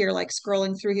to sit here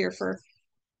scrolling through here for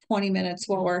 20 minutes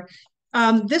while we're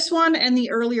this one and the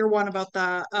earlier one about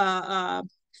the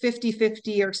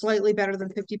 50-50 or slightly better than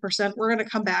 50%. We're going to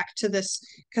come back to this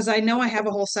because I know I have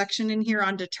a whole section in here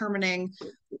on determining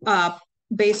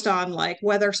based on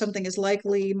whether something is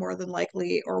likely, more than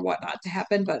likely, or whatnot to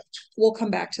happen, but we'll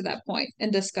come back to that point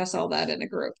and discuss all that in a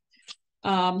group.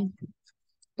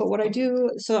 But what I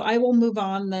do, so I will move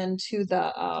on then to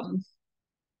the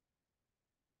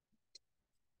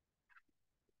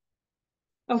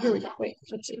oh, here we go. Wait,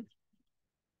 let's see.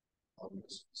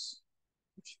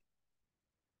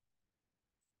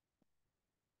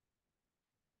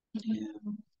 Yeah.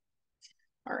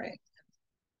 All right.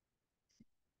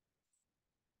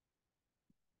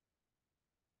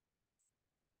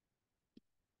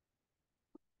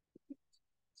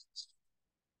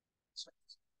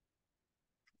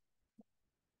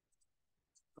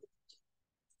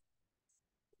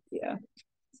 Yeah.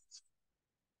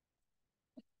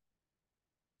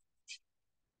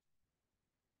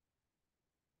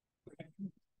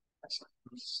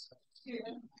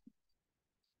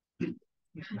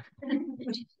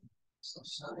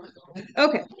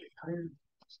 Okay.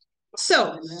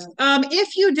 So,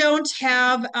 if you don't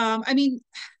have, I mean,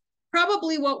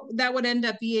 probably what that would end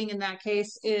up being in that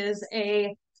case is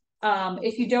if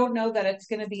you don't know that it's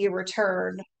going to be a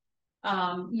return,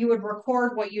 you would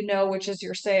record what you know, which is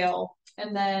your sale,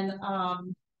 and then,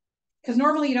 because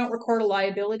normally you don't record a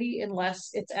liability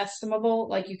unless it's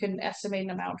estimable, you can estimate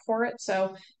an amount for it.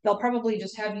 So they'll probably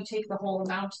just have you take the whole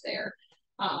amount there.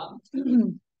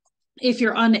 If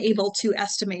you're unable to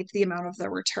estimate the amount of the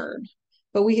return,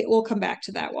 but we'll come back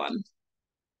to that one.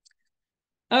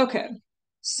 Okay,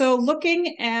 so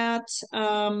looking at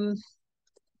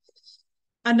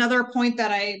another point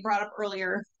that I brought up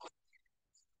earlier,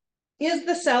 is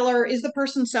the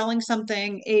person selling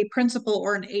something a principal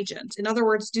or an agent? In other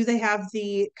words, do they have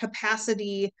the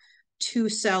capacity to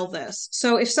sell this.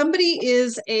 So if somebody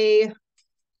is a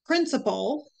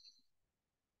principal,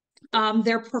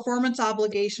 their performance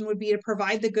obligation would be to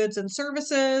provide the goods and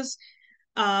services,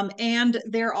 and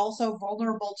they're also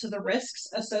vulnerable to the risks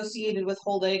associated with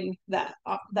holding that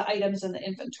the items in the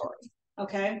inventory.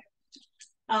 Okay.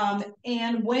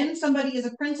 And when somebody is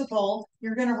a principal,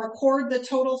 you're going to record the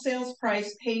total sales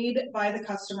price paid by the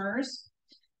customers,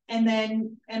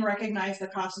 and recognize the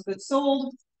cost of goods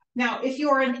sold. Now, if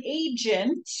you're an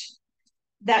agent,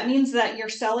 that means that you're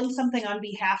selling something on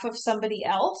behalf of somebody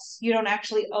else. You don't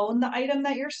actually own the item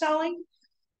that you're selling.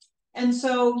 And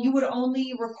so you would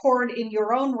only record in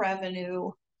your own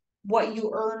revenue what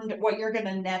you earned, what you're going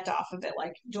to net off of it.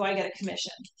 Like, do I get a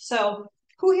commission? So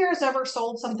who here has ever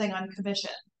sold something on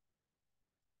commission?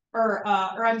 Or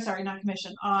I'm sorry, not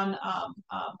commission, on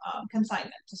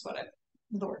consignment is what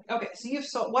the word. Okay, so you've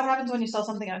sold, what happens when you sell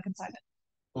something on consignment?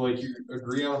 Well, like you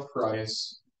agree on a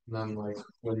price, and then like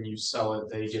when you sell it,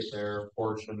 they get their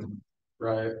portion,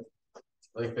 right?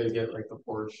 Like they get like the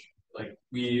portion, like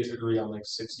we agree on like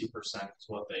 60% is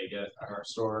what they get at our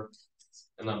store.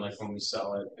 And then like when we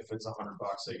sell it, if it's $100,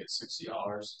 they get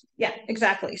 $60. Yeah,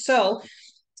 exactly. So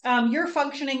you're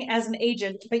functioning as an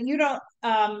agent, but you don't,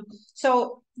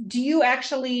 so do you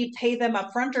actually pay them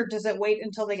up front, or does it wait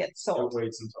until they get sold? It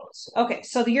waits until it's sold. Okay,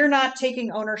 so you're not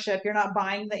taking ownership, you're not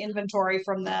buying the inventory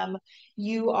from them,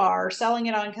 you are selling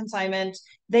it on consignment.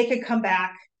 They could come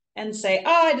back and say,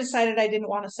 oh, I decided I didn't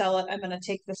want to sell it, I'm going to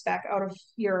take this back out of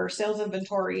your sales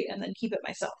inventory and then keep it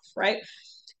myself, right?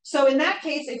 So in that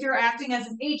case, if you're acting as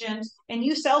an agent and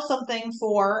you sell something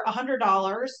for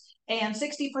 $100 and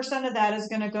 60% of that is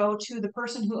going to go to the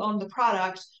person who owned the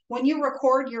product, when you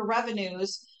record your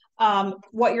revenues,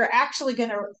 what you're actually going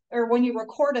to, or when you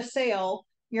record a sale,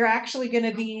 you're actually going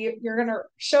to be, you're going to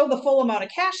show the full amount of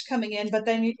cash coming in, but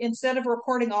then instead of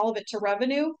recording all of it to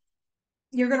revenue,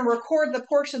 you're going to record the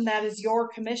portion that is your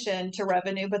commission to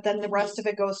revenue, but then the rest of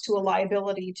it goes to a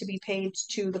liability to be paid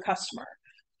to the customer.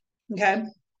 Okay.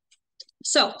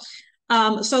 So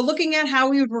looking at how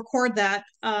we would record that,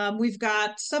 we've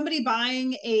got somebody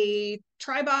buying a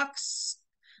TriBox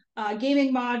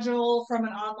gaming module from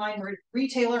an online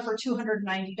retailer for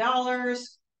 $290.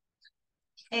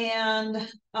 And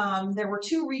there were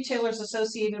two retailers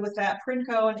associated with that,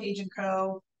 Princo and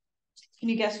AgentCo. Can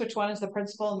you guess which one is the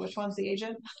principal and which one's the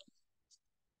agent?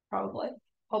 Probably,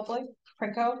 hopefully.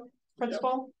 Princo,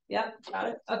 principal? Yep, got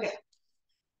it. Okay.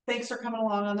 Thanks for coming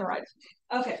along on the ride.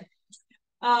 Okay.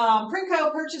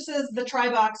 Princo purchases the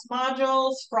TriBox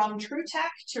modules from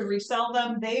TruTech to resell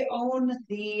them. They own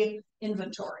the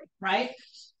inventory, right?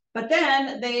 But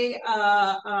then they,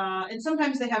 and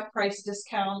sometimes they have price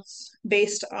discounts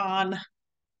based on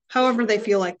however they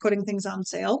feel like putting things on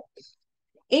sale.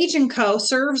 AgentCo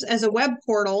serves as a web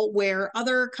portal where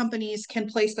other companies can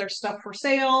place their stuff for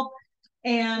sale,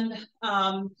 and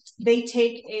they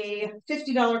take a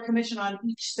 $50 commission on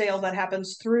each sale that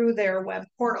happens through their web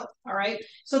portal. All right.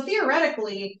 So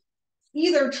theoretically,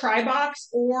 either TriBox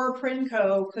or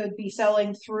Princo could be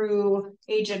selling through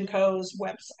AgentCo's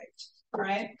website. All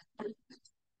right.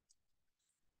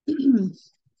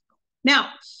 Now,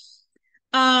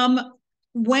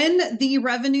 when the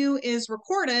revenue is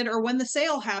recorded, or when the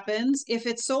sale happens, if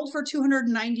it's sold for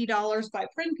 $290 by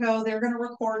Princo, they're going to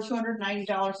record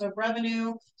 $290 of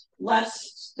revenue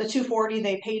less the $240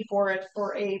 they paid for it,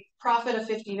 for a profit of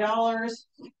 $50.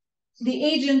 The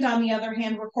agent, on the other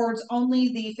hand, records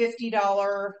only the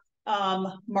 $50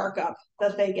 markup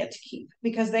that they get to keep,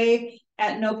 because they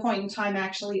at no point in time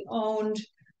actually owned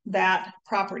that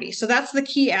property. So that's the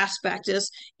key aspect,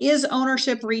 is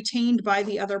ownership retained by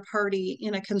the other party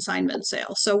in a consignment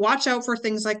sale? So watch out for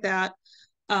things like that,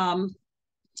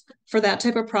 for that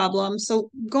type of problem. So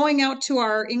going out to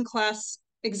our in-class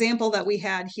example that we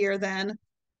had here, then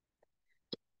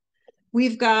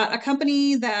we've got a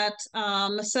company that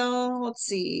let's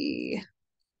see.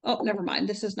 Oh, never mind.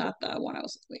 This is not the one I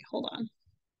was, wait, hold on.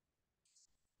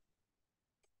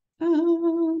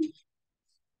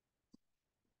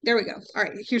 There we go. All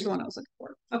right, here's the one I was looking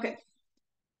for. Okay.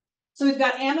 So we've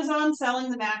got Amazon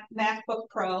selling the MacBook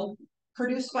Pro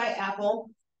produced by Apple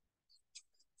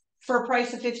for a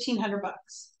price of $1,500.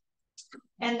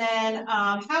 And then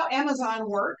how Amazon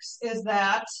works is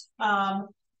that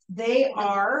they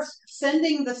are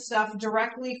sending the stuff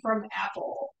directly from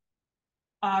Apple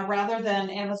rather than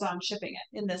Amazon shipping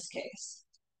it in this case.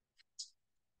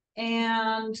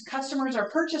 And customers are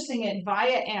purchasing it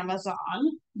via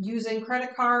Amazon using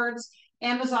credit cards.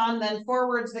 Amazon then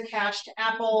forwards the cash to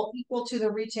Apple equal to the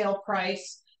retail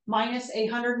price minus a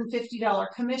 $150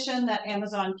 commission that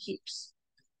Amazon keeps.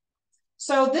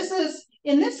 So this is,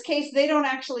 in this case, they don't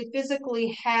actually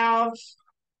physically have,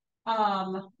 they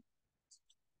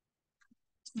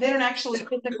don't actually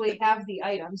physically have the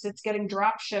items. It's getting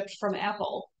drop shipped from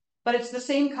Apple, but it's the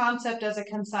same concept as a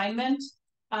consignment.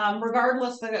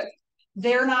 Regardless,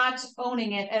 they're not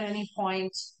owning it at any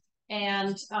point,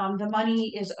 and the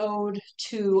money is owed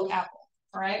to Apple.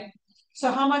 All right. So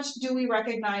how much do we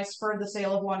recognize for the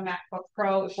sale of one MacBook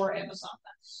Pro if we're Amazon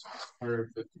then?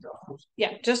 $150.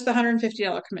 Yeah, just the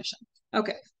 $150 commission.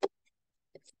 Okay.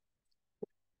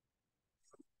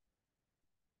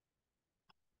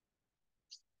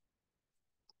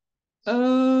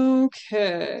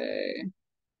 Okay.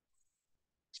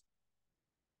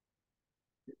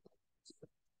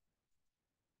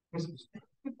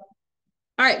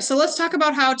 All right, so let's talk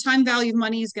about how time value of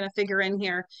money is going to figure in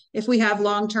here if we have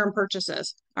long-term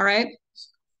purchases. All right.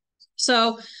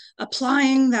 So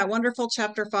applying that wonderful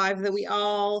chapter 5 that we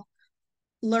all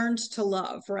learned to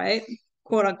love, right?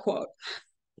 Quote unquote.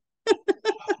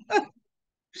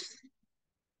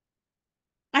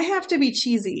 I have to be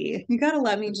cheesy. You got to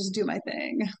let me just do my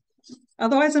thing.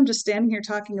 Otherwise, I'm just standing here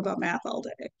talking about math all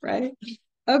day, right?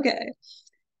 Okay.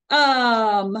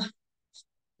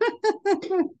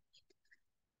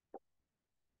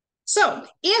 So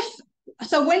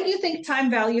when do you think time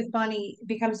value of money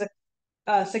becomes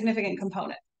a significant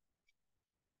component?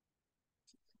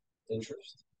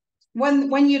 Interest.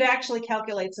 When you'd actually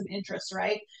calculate some interest,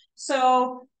 right?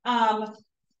 So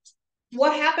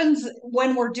what happens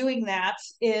when we're doing that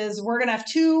is we're going to have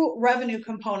two revenue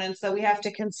components that we have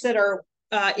to consider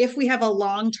if we have a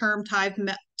long-term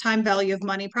time value of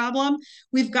money problem.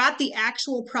 We've got the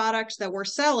actual product that we're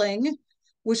selling,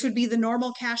 which would be the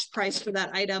normal cash price for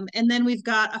that item. And then we've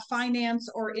got a finance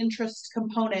or interest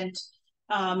component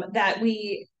that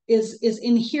is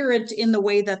inherent in the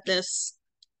way that this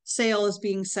sale is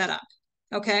being set up.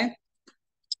 Okay.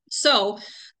 So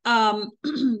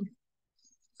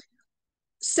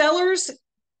sellers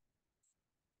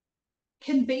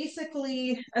can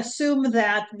basically assume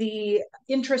that the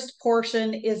interest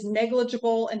portion is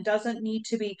negligible and doesn't need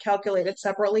to be calculated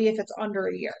separately if it's under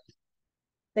a year.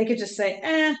 They could just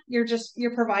say,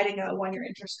 you're providing a 1-year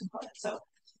interest component. So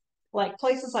like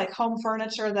places like Home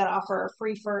Furniture that offer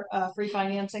free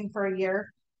financing for a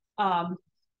year,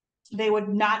 they would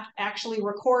not actually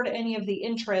record any of the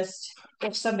interest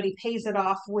if somebody pays it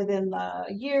off within the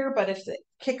year, but if it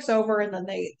kicks over and then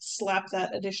they slap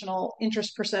that additional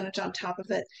interest percentage on top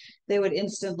of it, they would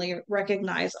instantly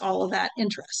recognize all of that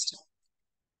interest.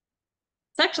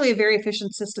 It's actually a very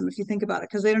efficient system if you think about it,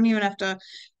 because they don't even have to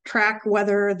track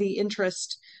whether the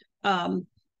interest, they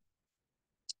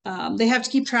have to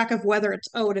keep track of whether it's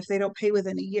owed if they don't pay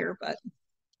within a year, but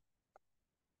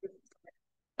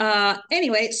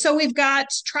anyway, so we've got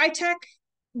TriTech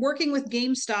working with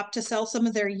GameStop to sell some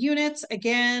of their units.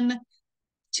 Again,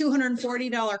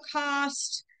 $240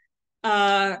 cost,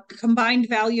 combined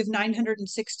value of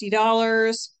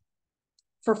 $960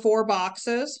 for 4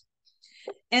 boxes.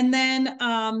 And then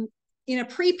in a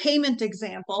prepayment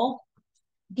example,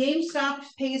 GameStop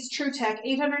pays TrueTech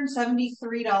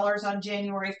 $873 on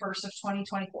January 1st of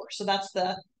 2024. So that's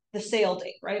the sale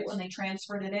date, right? When they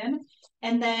transferred it in.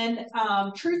 And then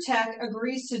TrueTech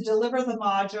agrees to deliver the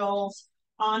modules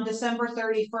on December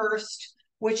 31st,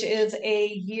 which is a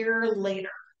year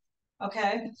later.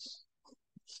 Okay.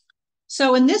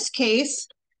 So in this case,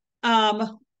 they're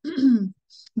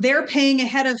paying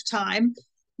ahead of time,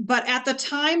 but at the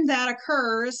time that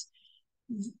occurs,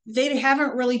 they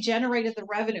haven't really generated the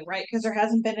revenue, right? Because there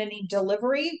hasn't been any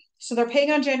delivery. So they're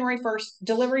paying on January 1st.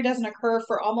 Delivery doesn't occur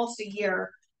for almost a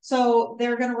year. So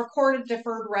they're going to record a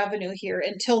deferred revenue here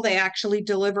until they actually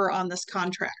deliver on this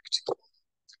contract.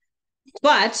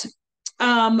 But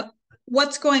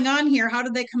what's going on here? How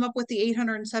did they come up with the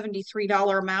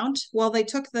 $873 amount? Well, they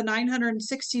took the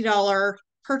 $960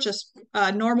 purchase,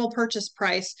 normal purchase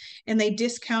price, and they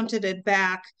discounted it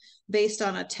back based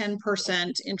on a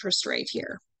 10% interest rate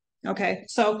here. Okay,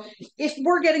 so if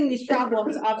we're getting these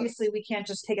problems, obviously we can't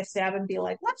just take a stab and be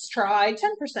like, let's try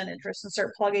 10% interest and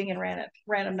start plugging in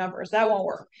random numbers. That won't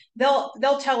work.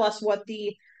 They'll tell us what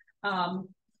the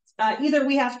either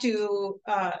we have to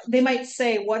they might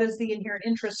say what is the inherent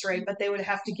interest rate, but they would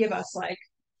have to give us like,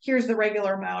 here's the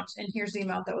regular amount and here's the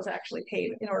amount that was actually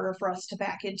paid in order for us to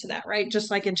back into that, right? Just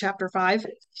like in chapter 5.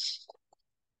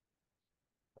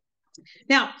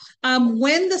 Now,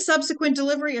 when the subsequent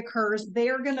delivery occurs, they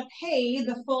are going to pay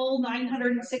the full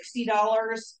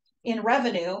 $960 in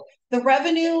revenue. The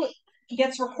revenue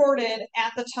gets recorded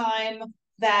at the time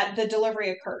that the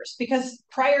delivery occurs, because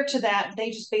prior to that,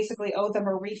 they just basically owe them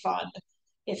a refund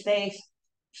if they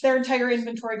their entire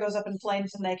inventory goes up in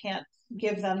flames and they can't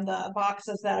give them the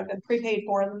boxes that have been prepaid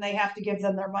for, then they have to give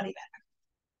them their money back.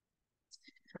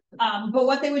 But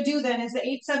what they would do then is the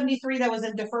 873 that was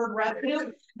in deferred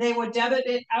revenue, they would debit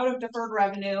it out of deferred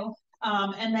revenue,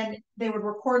 and then they would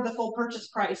record the full purchase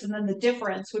price, and then the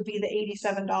difference would be the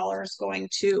 $87 going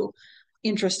to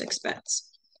interest expense.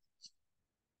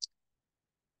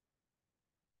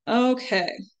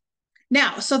 Okay.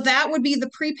 Now, so that would be the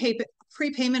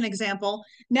prepayment example.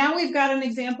 Now we've got an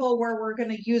example where we're going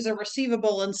to use a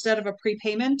receivable instead of a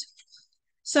prepayment.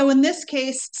 So in this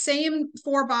case, same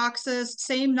 4 boxes,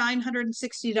 same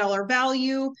 $960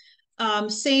 value,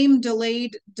 same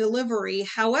delayed delivery.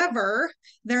 However,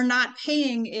 they're not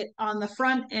paying it on the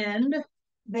front end.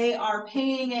 They are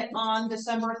paying it on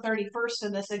December 31st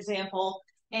in this example,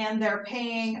 and they're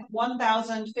paying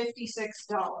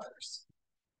 $1,056.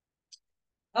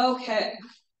 Okay.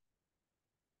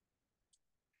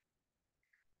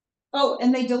 Oh,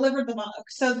 and they delivered the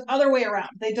so the other way around.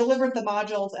 They delivered the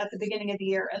modules at the beginning of the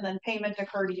year, and then payment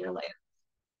occurred a year later.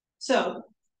 So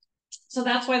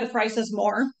that's why the price is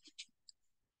more.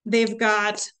 They've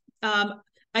got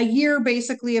a year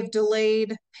basically of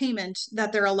delayed payment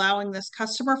that they're allowing this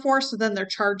customer for. So then they're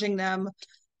charging them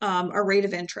a rate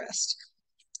of interest.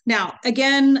 Now,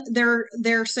 again,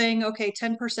 they're saying, okay,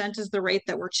 10% is the rate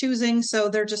that we're choosing. So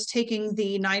they're just taking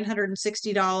the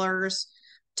 $960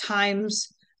 times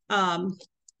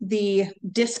the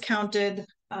discounted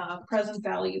present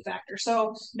value factor.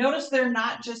 So notice they're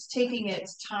not just taking it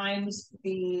times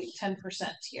the 10%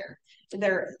 here.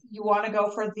 You want to go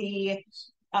for the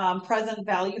present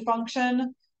value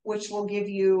function, which will give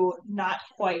you not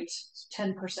quite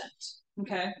 10%.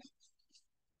 Okay.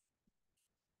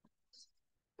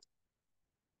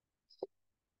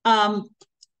 And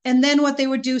then what they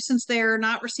would do, since they're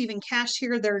not receiving cash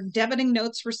here, they're debiting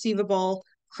notes receivable,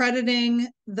 crediting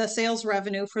the sales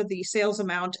revenue for the sales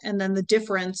amount, and then the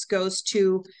difference goes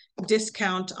to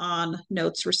discount on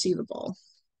notes receivable,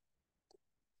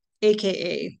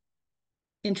 aka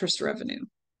interest revenue.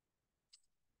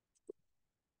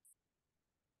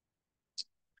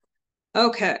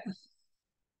 Okay.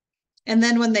 And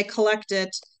then when they collect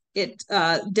it,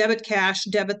 debit cash,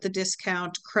 debit the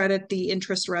discount, credit the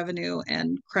interest revenue,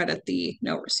 and credit the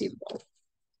note receivable.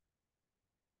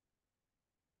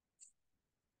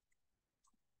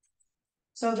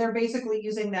 So they're basically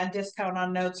using that discount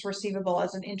on notes receivable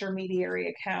as an intermediary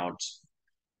account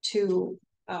to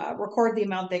record the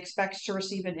amount they expect to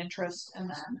receive in interest, and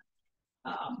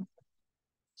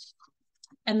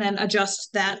then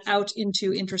adjust that out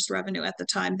into interest revenue at the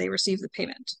time they receive the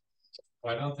payment.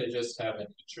 Why don't they just have an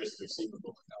interest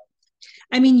receivable account?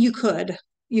 I mean, you could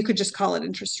just call it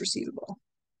interest receivable.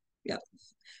 Yep.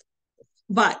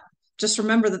 But just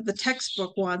remember that the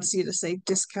textbook wants you to say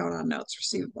discount on notes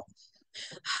receivable.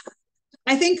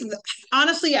 I think,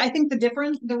 honestly,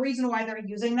 the reason why they're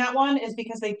using that one is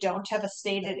because they don't have a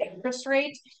stated interest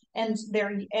rate, and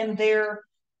they're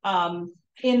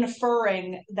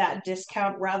inferring that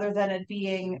discount rather than it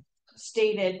being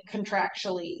stated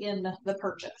contractually in the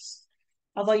purchase.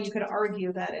 Although you could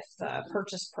argue that if the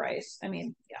purchase price, I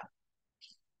mean, yeah,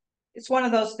 it's one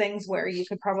of those things where you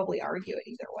could probably argue it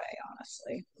either way,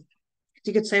 honestly.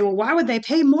 You could say, well, why would they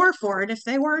pay more for it if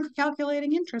they weren't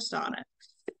calculating interest on it?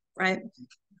 Right?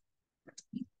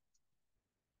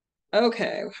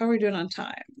 Okay, how are we doing on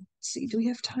time? Let's see, do we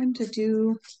have time to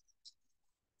do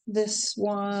this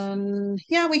one?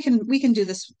 Yeah, we can do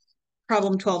this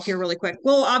problem 12 here really quick.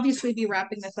 We'll obviously be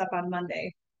wrapping this up on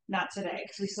Monday, not today,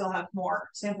 because we still have more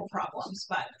sample problems,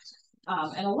 but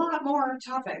and a lot more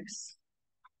topics.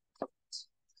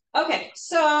 Okay,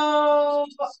 so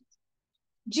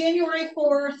January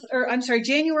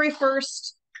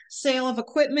 1st, sale of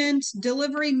equipment,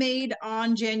 delivery made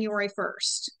on January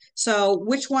 1st. So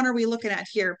which one are we looking at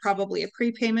here? Probably a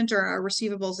prepayment or a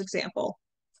receivables example.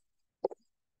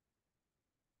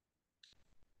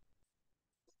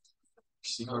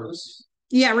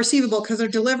 Yeah, receivable, because they're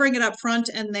delivering it up front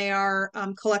and they are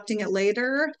collecting it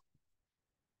later.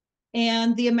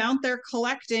 And the amount they're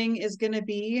collecting is going to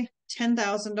be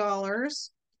 $10,000.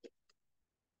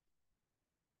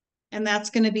 And that's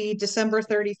going to be December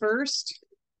 31st.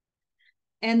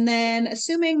 And then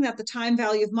assuming that the time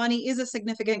value of money is a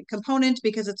significant component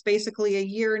because it's basically a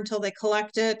year until they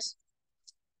collect it,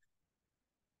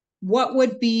 what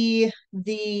would be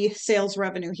the sales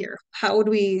revenue here? How would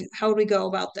we go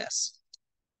about this?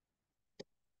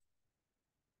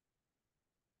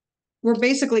 We're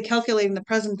basically calculating the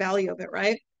present value of it,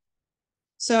 right?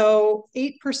 So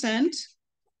 8%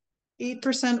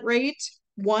 rate,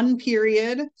 1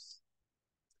 period.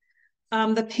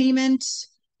 The payment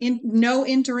no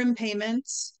interim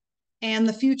payments, and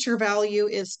the future value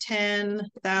is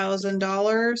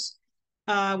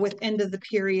 $10,000 with end of the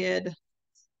period.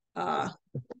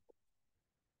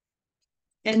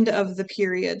 End of the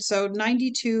period. So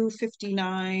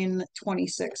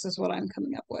 9259.26 is what I'm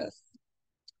coming up with.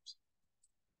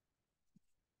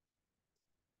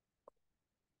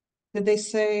 Did they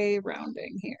say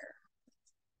rounding here?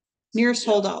 Nearest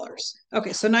whole dollars.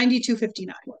 Okay, so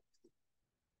 9259.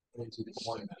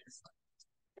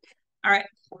 All right.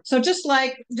 So just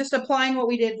applying what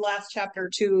we did last chapter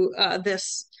to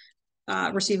this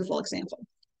receivable example.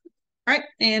 All right,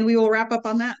 and we will wrap up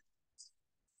on that.